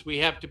Hannity says we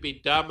have to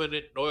be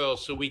dominant in oil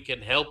so we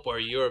can help our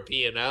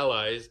European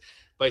allies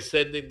by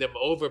sending them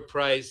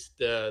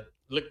overpriced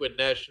liquid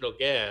natural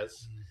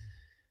gas.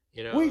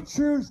 We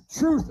choose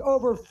truth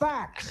over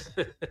facts.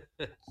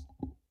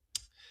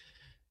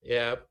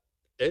 Yeah,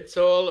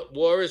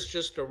 war is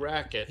just a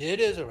racket. It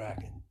is a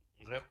racket.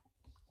 Yep.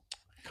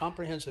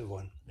 Comprehensive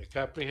one. A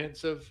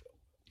comprehensive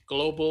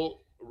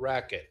global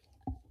racket.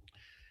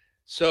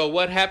 So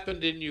what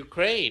happened in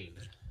Ukraine?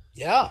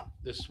 Yeah.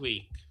 This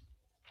week.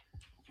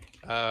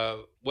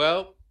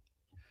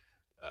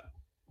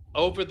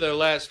 Over the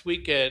last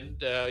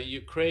weekend,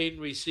 Ukraine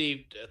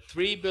received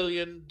 $3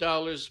 billion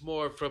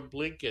more from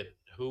Blinken,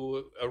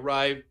 who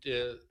arrived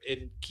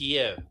in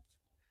Kiev.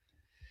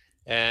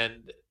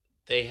 And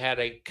they had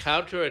a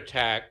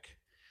counterattack,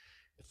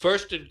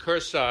 first in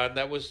Kherson,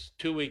 that was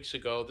 2 weeks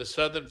ago, the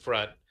southern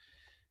front,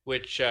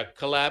 which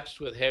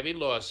collapsed with heavy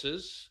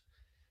losses.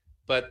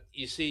 But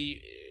you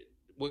see,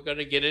 we're going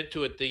to get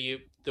into it.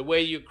 The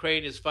way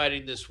Ukraine is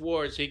fighting this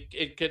war is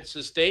it can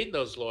sustain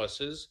those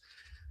losses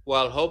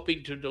while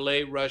hoping to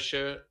delay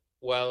Russia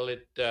while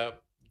it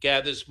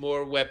gathers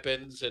more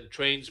weapons and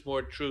trains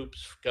more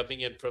troops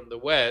coming in from the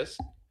West.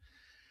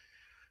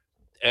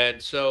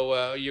 And so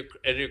a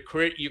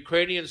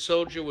Ukrainian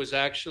soldier was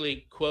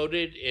actually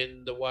quoted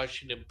in the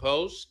Washington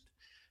Post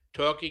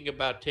talking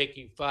about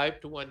taking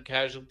 5-1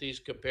 casualties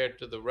compared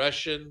to the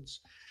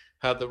Russians,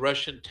 how the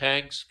Russian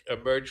tanks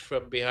emerged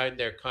from behind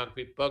their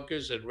concrete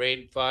bunkers and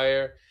rained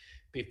fire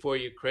before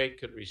Ukraine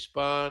could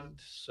respond.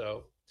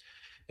 So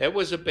it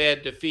was a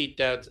bad defeat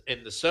down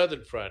in the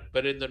southern front.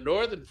 But in the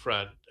northern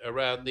front,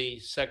 around the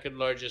second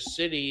largest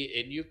city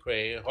in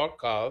Ukraine,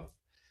 Kharkov,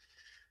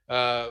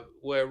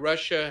 where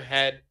Russia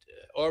had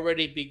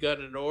already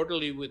begun an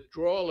orderly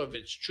withdrawal of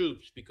its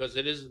troops because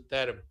it isn't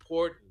that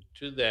important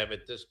to them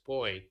at this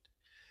point.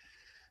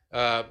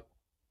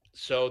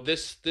 So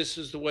this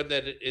is the one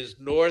that is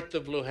north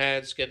of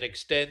Luhansk and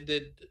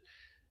extended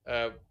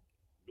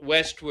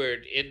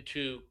westward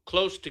into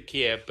close to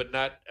Kiev, but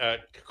not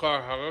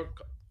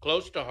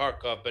close to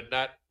Kharkov, but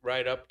not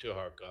right up to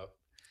Kharkov.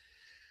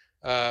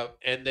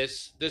 And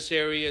this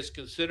area is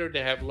considered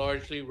to have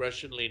largely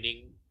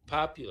Russian-leaning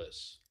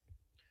populace.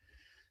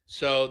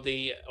 So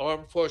the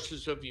armed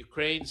forces of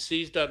Ukraine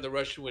seized on the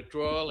Russian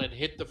withdrawal and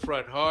hit the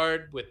front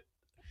hard with,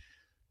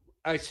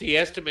 I see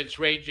estimates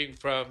ranging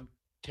from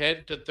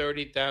 10 to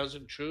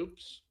 30,000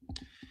 troops,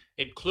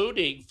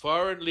 including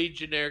foreign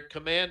legionnaire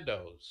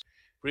commandos.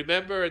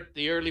 Remember at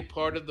the early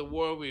part of the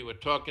war, we were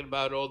talking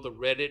about all the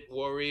Reddit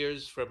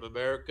warriors from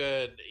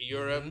America and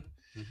Europe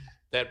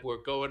that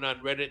were going on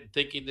Reddit and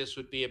thinking this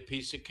would be a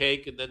piece of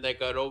cake. And then they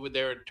got over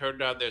there and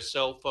turned on their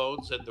cell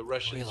phones and the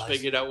Russians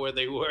figured out where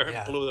they were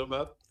and blew them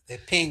up. They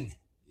pinged.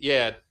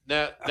 Yeah.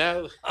 Now,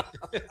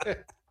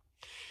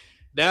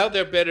 now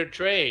they're better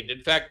trained.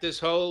 In fact, this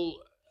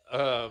whole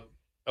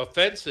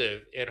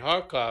offensive in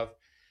Kharkov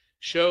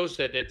shows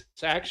that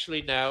it's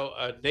actually now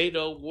a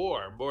NATO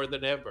war more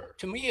than ever.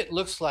 To me, it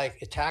looks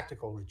like a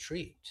tactical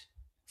retreat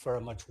for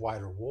a much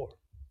wider war.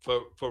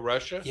 For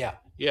Russia? Yeah.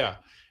 Yeah.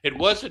 It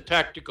was a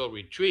tactical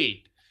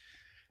retreat.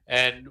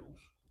 And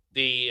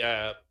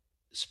the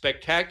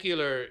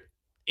spectacular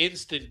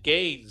instant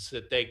gains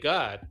that they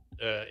got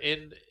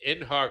in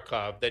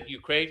Kharkov, that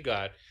Ukraine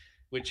got,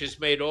 which has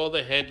made all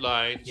the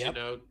headlines. You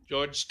know,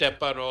 George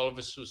Stepan, all of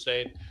us was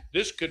saying,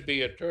 this could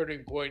be a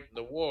turning point in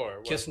the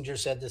war. Kissinger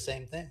said the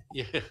same thing.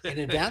 Yeah. In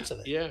advance of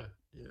it. Yeah.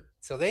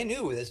 So they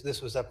knew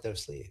this was up their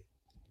sleeve.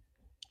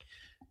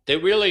 They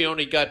really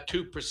only got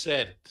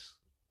 2%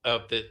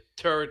 of the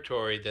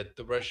territory that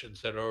the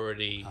Russians had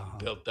already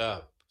built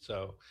up.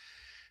 So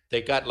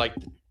they got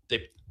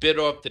they bit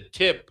off the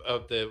tip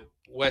of the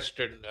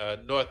western,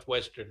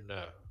 northwestern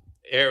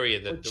area.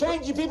 That we're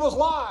changing people's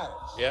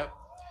lives. Yeah.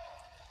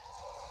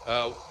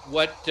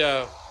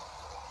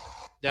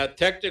 Now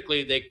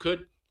technically they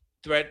could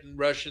threaten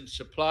Russian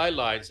supply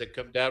lines that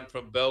come down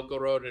from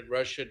Belgorod in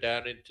Russia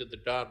down into the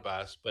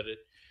Donbass, but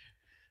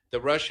the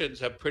Russians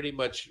have pretty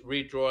much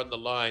redrawn the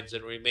lines,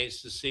 and it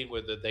remains to see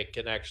whether they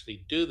can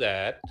actually do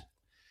that.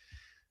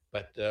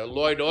 But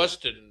Lloyd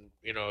Austin,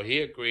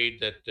 he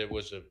agreed that there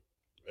was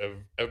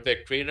a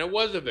victory, and it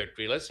was a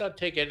victory. Let's not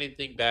take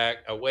anything back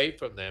away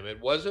from them. It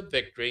was a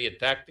victory, a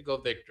tactical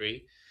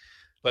victory.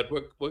 But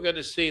we're going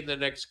to see in the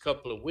next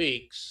couple of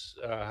weeks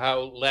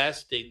how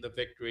lasting the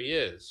victory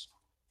is.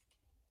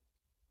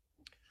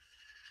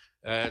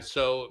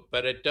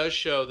 But it does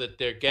show that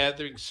they're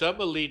gathering some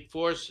elite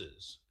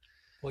forces.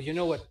 Well, you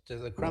know what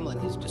the Kremlin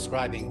is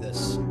describing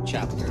this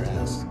chapter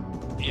as?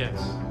 Yes.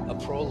 A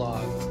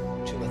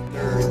prologue to a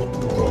third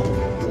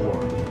world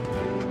war.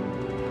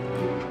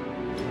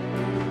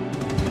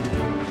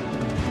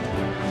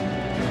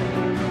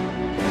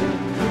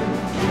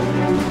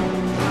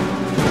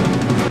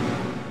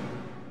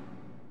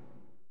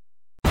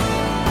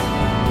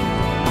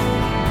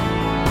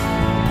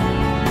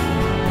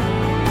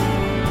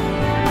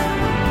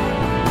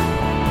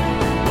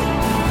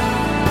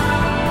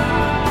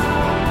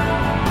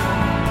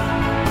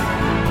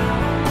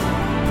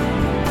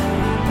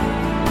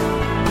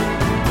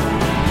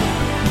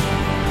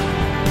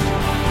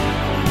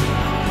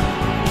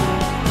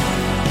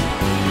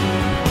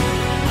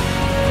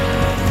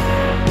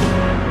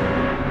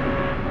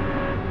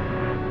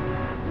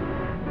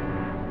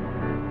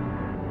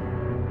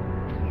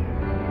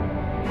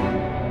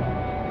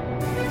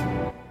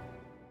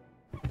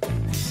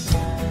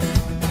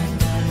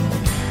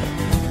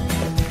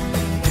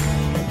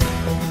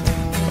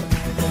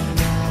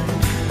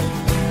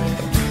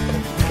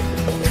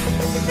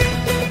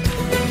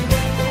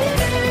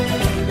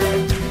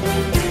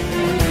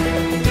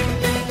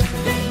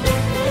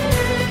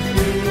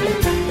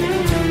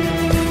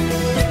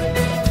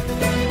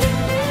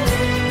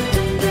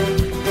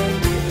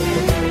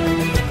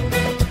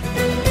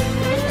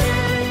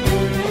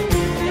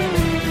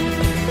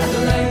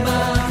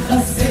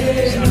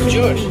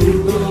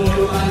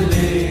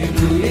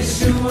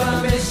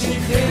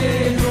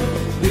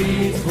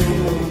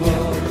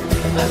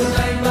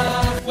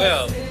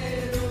 Well,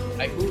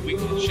 we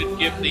should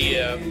give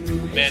the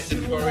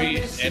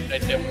mandatory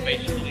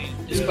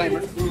anti-defamation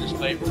disclaimer.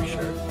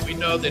 Sure. We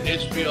know that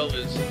Israel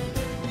is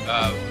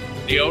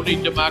the only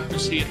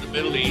democracy in the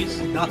Middle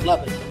East. Not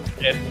Lebanon.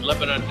 And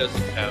Lebanon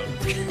doesn't count.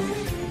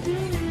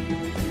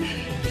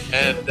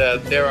 And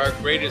they're our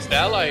greatest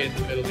ally in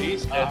the Middle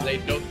East, and they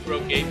don't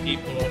throw gay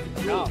people on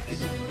the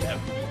roofs.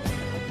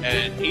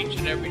 And each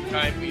and every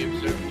time we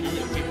observe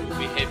Jewish people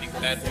behaving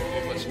badly,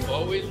 we must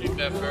always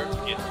remember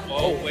it's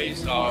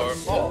always our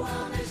fault.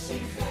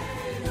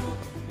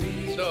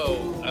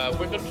 So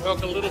we're going to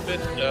talk a little bit.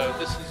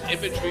 This is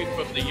imagery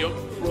from the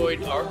Jung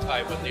Freud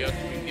archive on the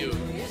Young Review.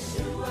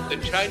 The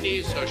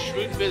Chinese are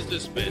shrewd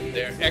businessmen.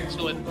 They're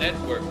excellent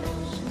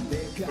networkers.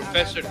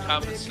 Professor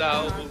Thomas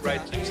Sowell, who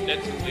writes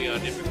extensively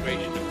on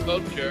immigration and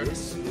culture,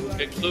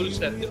 concludes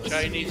that the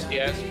Chinese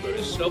diaspora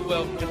is so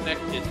well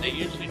connected they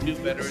usually do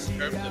better in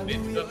terms of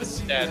income and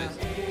status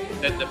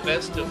than the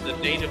best of the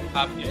native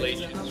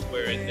populations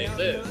wherein they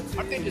live.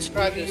 Aren't they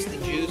described as the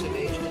Jews of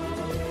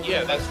Asia?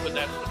 Yeah, that's what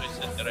I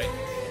said. That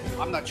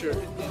I'm not sure.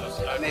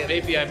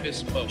 Maybe I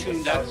misspoke.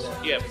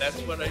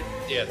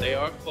 They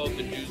are called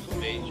the Jews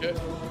of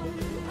Asia.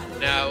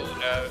 Now,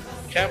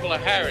 Kamala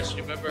Harris,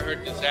 you remember her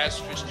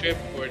disastrous trip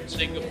where in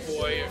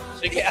Singapore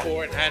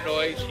and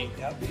Hanoi, she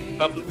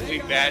publicly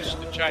bashed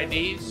the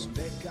Chinese.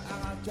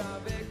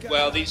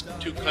 Well, these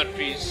two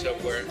countries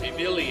were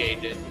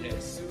humiliated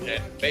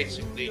and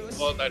basically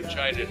called on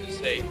China to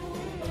say,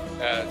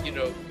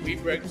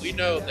 we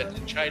know that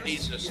the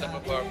Chinese are some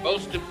of our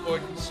most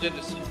important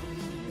citizens.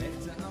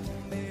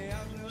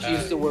 She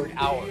used the word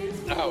our.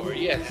 Our,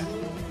 yes.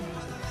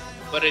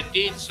 But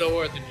indeed, so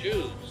are the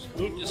Jews,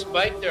 who,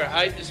 despite their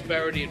high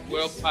disparity in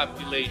world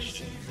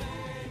population,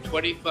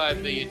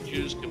 25 million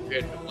Jews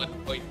compared to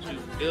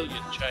 1.2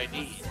 billion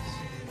Chinese,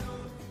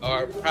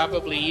 are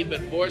probably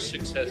even more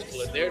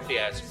successful in their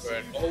diaspora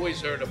and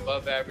always earn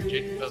above average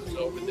incomes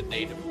over the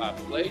native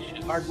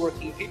population.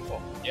 Hardworking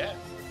people. Yeah.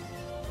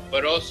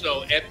 But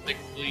also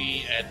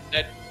ethnically and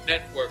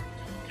network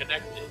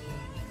connected.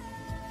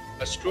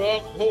 A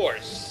strong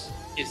horse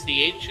is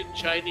the ancient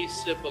Chinese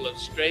symbol of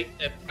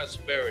strength and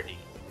prosperity.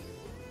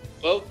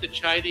 Both the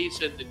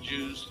Chinese and the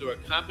Jews, through a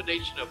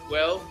combination of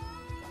wealth,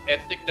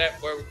 ethnic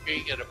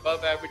networking, and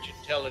above-average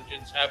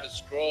intelligence, have a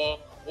strong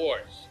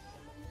horse.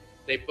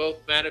 They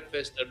both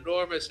manifest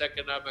enormous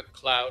economic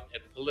clout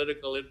and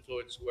political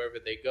influence wherever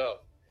they go.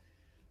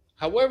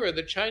 However,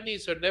 the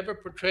Chinese are never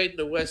portrayed in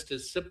the West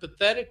as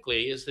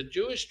sympathetically as the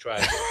Jewish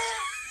tribes.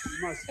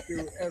 You must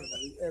do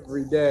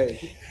every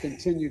day.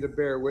 Continue to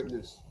bear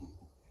witness.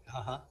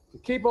 To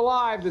keep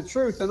alive the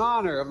truth and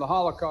honor of the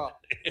Holocaust.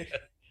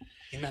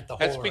 He meant the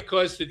That's whole.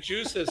 because the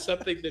Jews have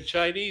something the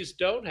Chinese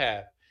don't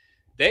have.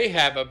 They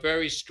have a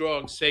very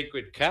strong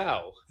sacred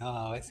cow.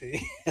 Oh, I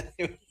see.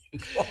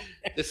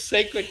 The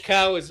sacred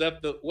cow is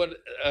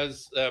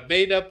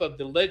made up of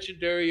the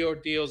legendary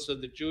ordeals of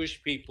the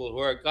Jewish people, who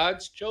are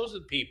God's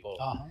chosen people,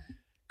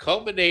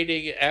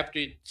 culminating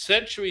after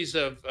centuries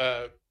of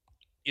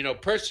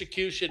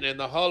persecution and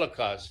the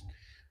Holocaust.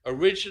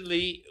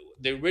 Originally,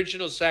 the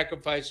original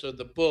sacrifice of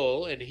the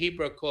bull, in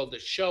Hebrew called the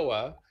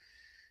Shoah,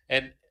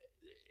 and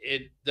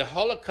the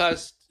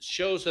Holocaust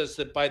shows us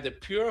that by the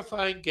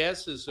purifying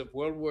gases of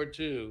World War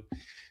II,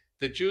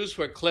 the Jews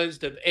were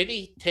cleansed of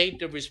any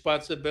taint of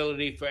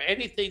responsibility for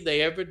anything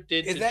they ever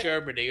did to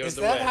Germany or the West.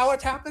 Is that how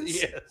it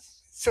happens?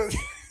 Yes. So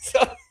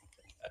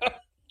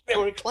they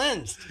were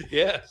cleansed.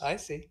 Yes. I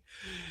see.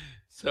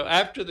 So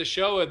after the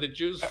Shoah, the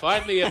Jews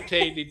finally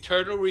obtained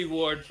eternal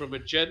reward from a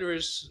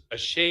generous,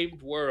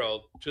 ashamed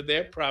world to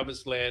their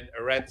promised land,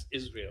 Eretz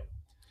Israel.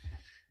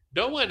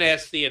 No one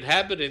asked the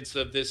inhabitants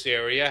of this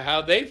area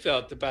how they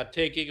felt about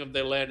taking of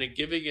their land and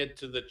giving it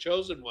to the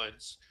chosen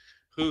ones,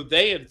 who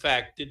they, in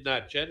fact, did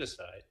not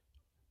genocide.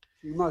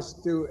 You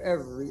must do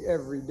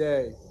every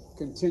day.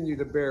 Continue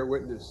to bear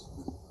witness.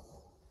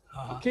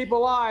 To keep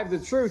alive the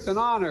truth and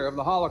honor of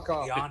the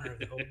Holocaust. The honor of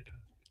the Holocaust.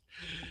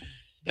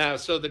 Now,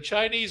 so the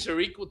Chinese are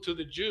equal to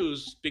the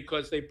Jews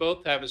because they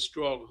both have a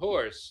strong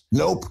horse.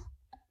 Nope.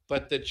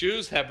 But the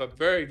Jews have a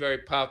very, very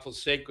powerful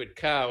sacred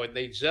cow, and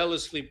they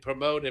zealously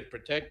promote and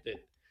protect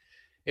it.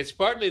 It's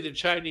partly the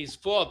Chinese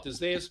fault, as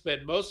they have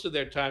spent most of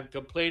their time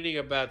complaining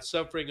about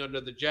suffering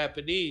under the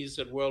Japanese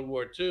in World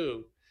War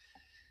II.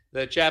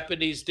 The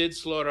Japanese did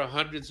slaughter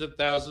hundreds of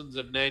thousands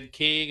of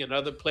Nanking and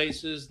other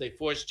places. They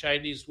forced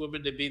Chinese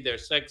women to be their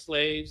sex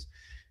slaves.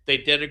 They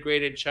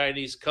denigrated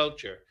Chinese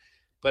culture.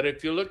 But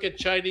if you look at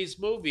Chinese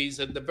movies,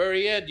 at the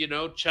very end,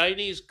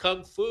 Chinese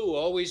kung fu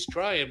always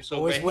triumphs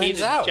over wins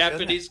out,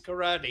 Japanese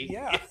karate.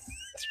 Yeah.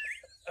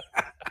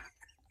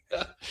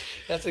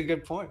 That's a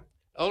good point.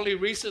 Only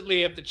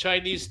recently have the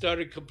Chinese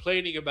started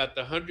complaining about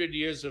the 100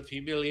 years of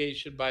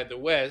humiliation by the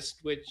West,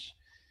 which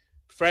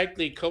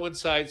frankly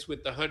coincides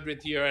with the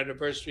 100th year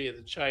anniversary of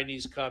the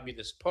Chinese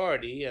Communist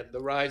Party and the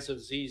rise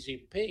of Xi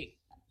Jinping.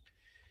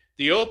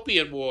 The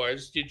Opium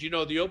Wars, did you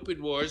know the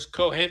Opium Wars,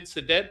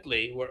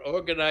 coincidentally, were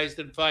organized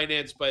and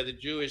financed by the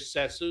Jewish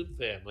Sassoon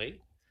family?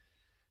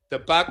 The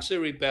Boxer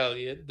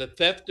Rebellion, the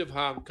theft of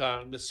Hong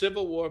Kong, the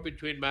civil war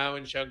between Mao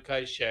and Chiang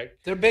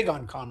Kai-shek. They're big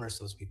on commerce,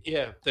 those people.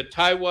 Yeah, the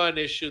Taiwan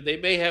issue. They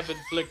may have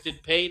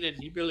inflicted pain and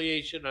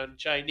humiliation on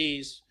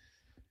Chinese,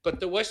 but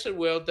the Western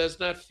world does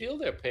not feel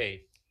their pain.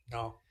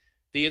 No.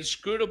 The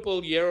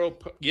inscrutable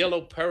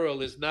yellow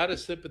peril is not a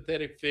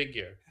sympathetic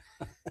figure.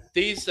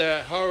 These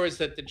horrors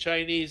that the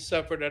Chinese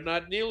suffered are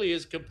not nearly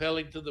as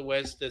compelling to the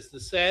West as the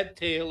sad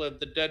tale of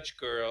the Dutch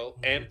girl,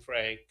 Anne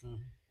Frank,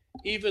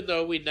 even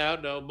though we now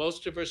know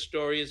most of her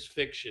story is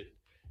fiction,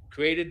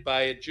 created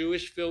by a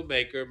Jewish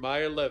filmmaker,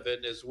 Meyer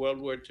Levin, as World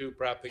War II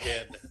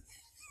propaganda.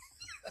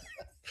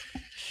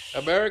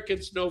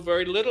 Americans know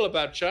very little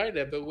about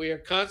China, but we are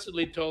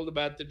constantly told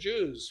about the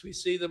Jews. We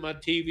see them on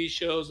TV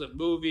shows and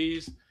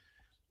movies,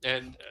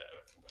 and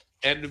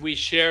we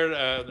share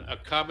a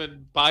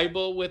common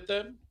Bible with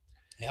them.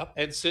 Yep.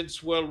 And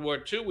since World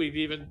War II, we've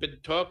even been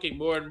talking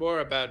more and more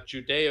about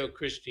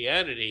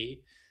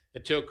Judeo-Christianity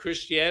until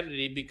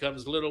Christianity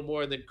becomes little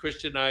more than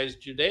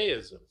Christianized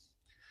Judaism.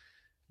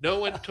 No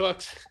one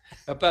talks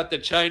about the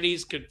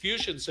Chinese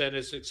Confucian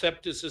centers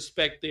except to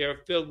suspect they are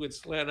filled with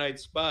slant-eyed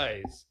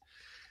spies.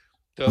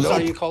 So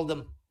you called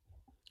them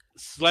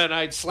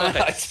slant-eyed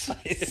slant-eyed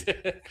spies.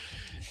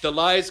 The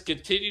lies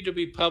continue to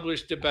be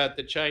published about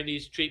the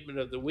Chinese treatment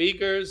of the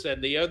Uyghurs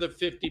and the other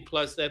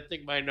 50-plus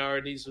ethnic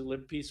minorities who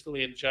live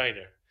peacefully in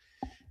China.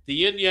 The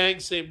yin-yang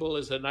symbol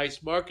is a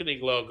nice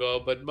marketing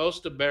logo, but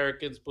most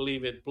Americans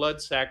believe in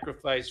blood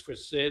sacrifice for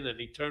sin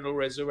and eternal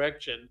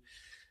resurrection,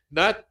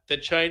 not the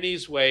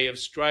Chinese way of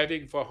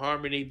striving for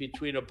harmony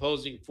between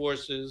opposing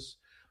forces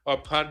or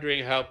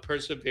pondering how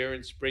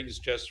perseverance brings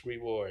just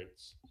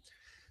rewards.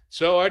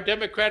 So our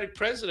Democratic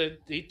president,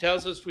 he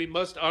tells us we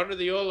must honor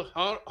the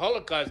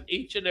Holocaust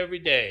each and every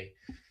day.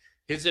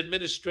 His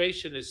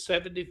administration is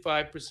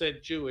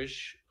 75%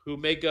 Jewish, who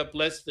make up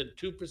less than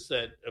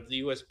 2% of the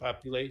U.S.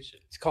 population.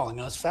 He's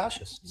calling us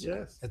fascists.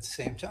 Yes. At the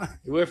same time.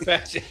 We're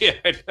fascists. Yeah,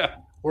 I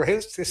know. We're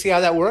his. See how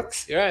that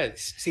works? Right.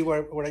 See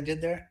what I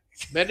did there?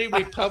 Many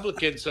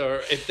Republicans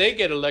are, if they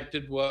get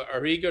elected,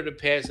 are eager to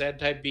pass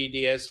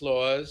anti-BDS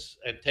laws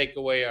and take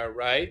away our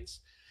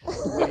rights.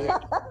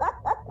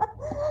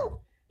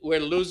 We're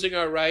losing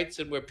our rights,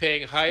 and we're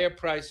paying higher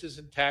prices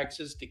and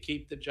taxes to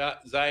keep the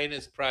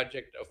Zionist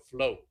project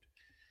afloat.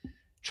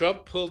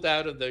 Trump pulled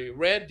out of the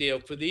Iran deal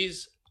for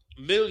these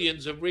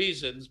millions of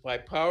reasons by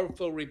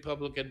powerful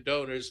Republican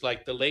donors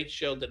like the late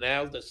Sheldon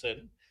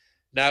Adelson,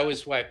 now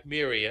his wife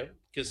Miriam,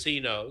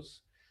 casinos,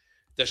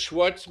 the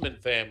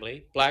Schwartzman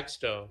family,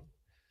 Blackstone,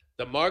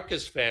 the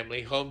Marcus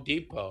family, Home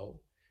Depot,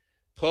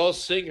 Paul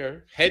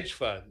Singer, hedge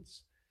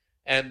funds,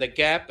 and the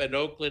Gap and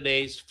Oakland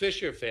A's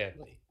Fisher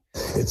family.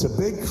 It's a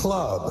big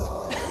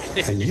club,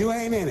 and you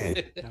ain't in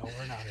it. No,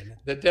 we're not in it.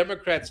 The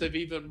Democrats have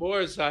even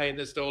more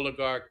Zionist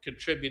oligarch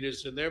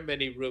contributors in their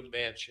many-room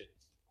mansion.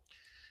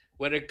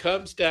 When it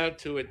comes down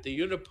to it, the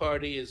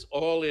Uniparty is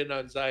all in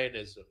on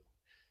Zionism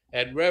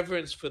and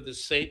reverence for the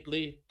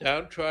saintly,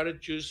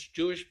 downtrodden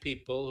Jewish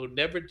people who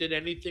never did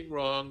anything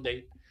wrong.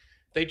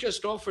 They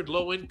just offered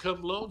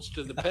low-income loans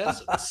to the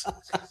peasants.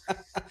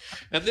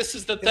 And this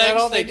is the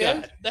thanks they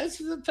got. That's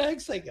the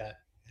thanks they got.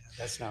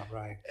 That's not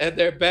right. And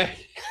their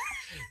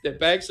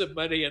bags of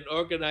money and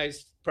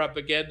organized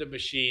propaganda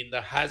machine,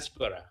 the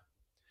Hasbara.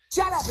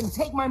 Shut up and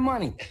take my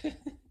money.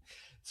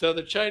 So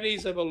the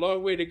Chinese have a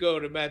long way to go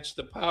to match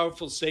the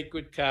powerful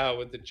sacred cow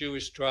of the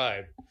Jewish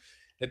tribe.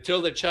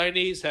 Until the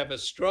Chinese have a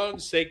strong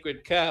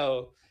sacred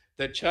cow,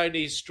 the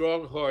Chinese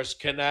strong horse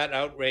cannot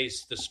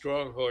outrace the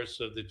strong horse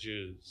of the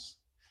Jews.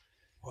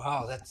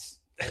 Wow, that's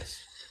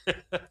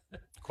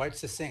quite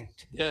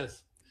succinct.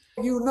 Yes.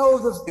 You know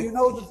the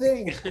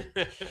thing.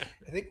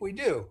 I think we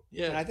do.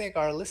 Yeah. And I think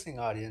our listening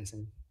audience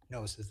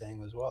knows the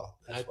thing as well.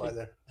 That's why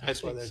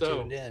they're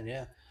tuned in.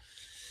 Yeah.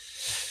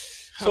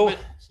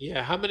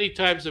 How many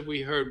times have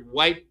we heard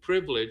white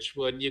privilege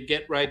when you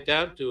get right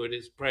down to it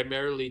is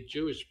primarily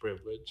Jewish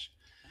privilege?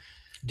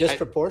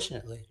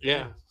 Disproportionately.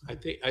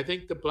 I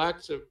think the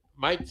blacks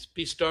might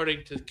be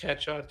starting to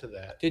catch on to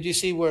that. Did you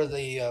see where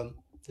the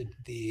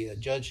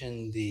judge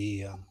in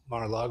the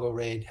Mar-a-Lago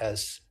raid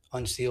has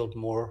unsealed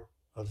more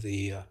of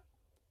the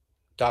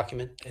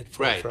document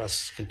for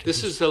us?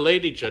 This is the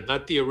lady judge,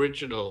 not the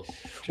original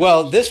judge.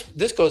 Well,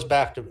 this goes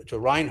back to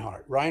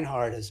Reinhardt.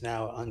 Reinhardt has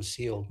now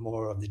unsealed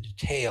more of the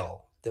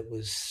detail that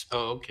was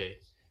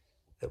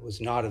that was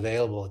not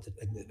available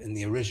in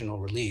the original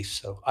release.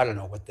 So I don't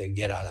know what they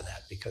get out of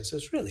that, because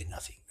there's really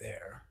nothing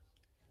there.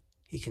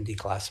 He can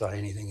declassify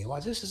anything he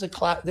wants. This is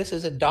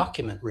a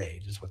document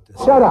raid, is what this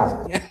is. Shut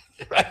up. Yeah,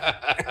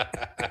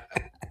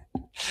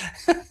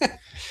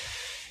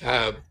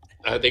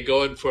 Are they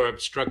going for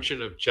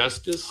obstruction of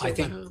justice? I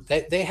think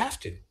they have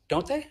to,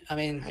 don't they? I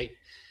mean,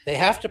 they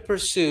have to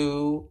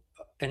pursue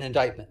an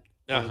indictment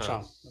on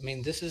Trump. I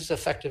mean, this is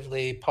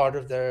effectively part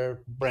of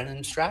their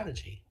Brennan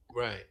strategy.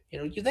 Right.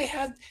 You know,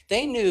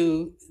 they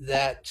knew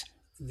that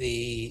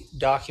the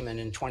document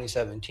in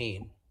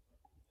 2017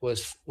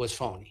 was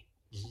phony.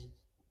 Mm-hmm.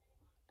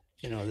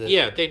 You know,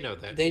 they know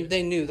that.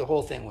 They knew the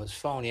whole thing was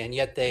phony, and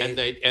yet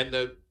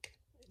the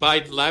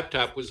Biden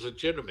laptop was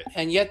legitimate.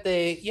 And yet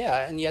they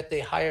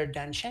hired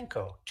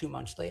Danchenko 2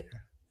 months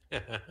later.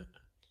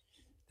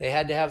 They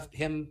had to have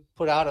him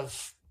put out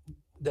of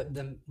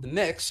the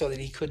mix so that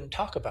he couldn't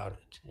talk about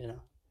it. You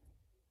know,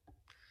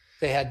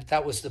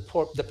 that was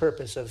the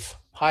purpose of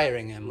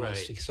hiring him,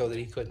 was so that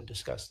he couldn't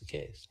discuss the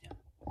case. Yeah.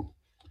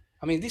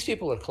 I mean, these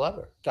people are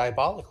clever,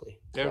 diabolically.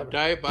 They're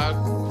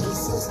diabolical.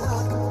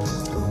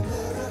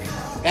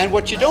 And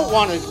what you don't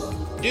want to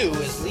do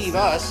is leave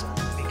us,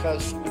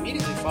 because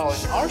immediately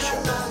following our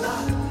show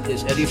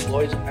is Eddie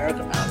Floyd's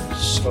America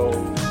Matters. So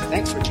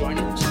thanks for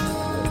joining us.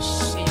 We'll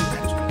see you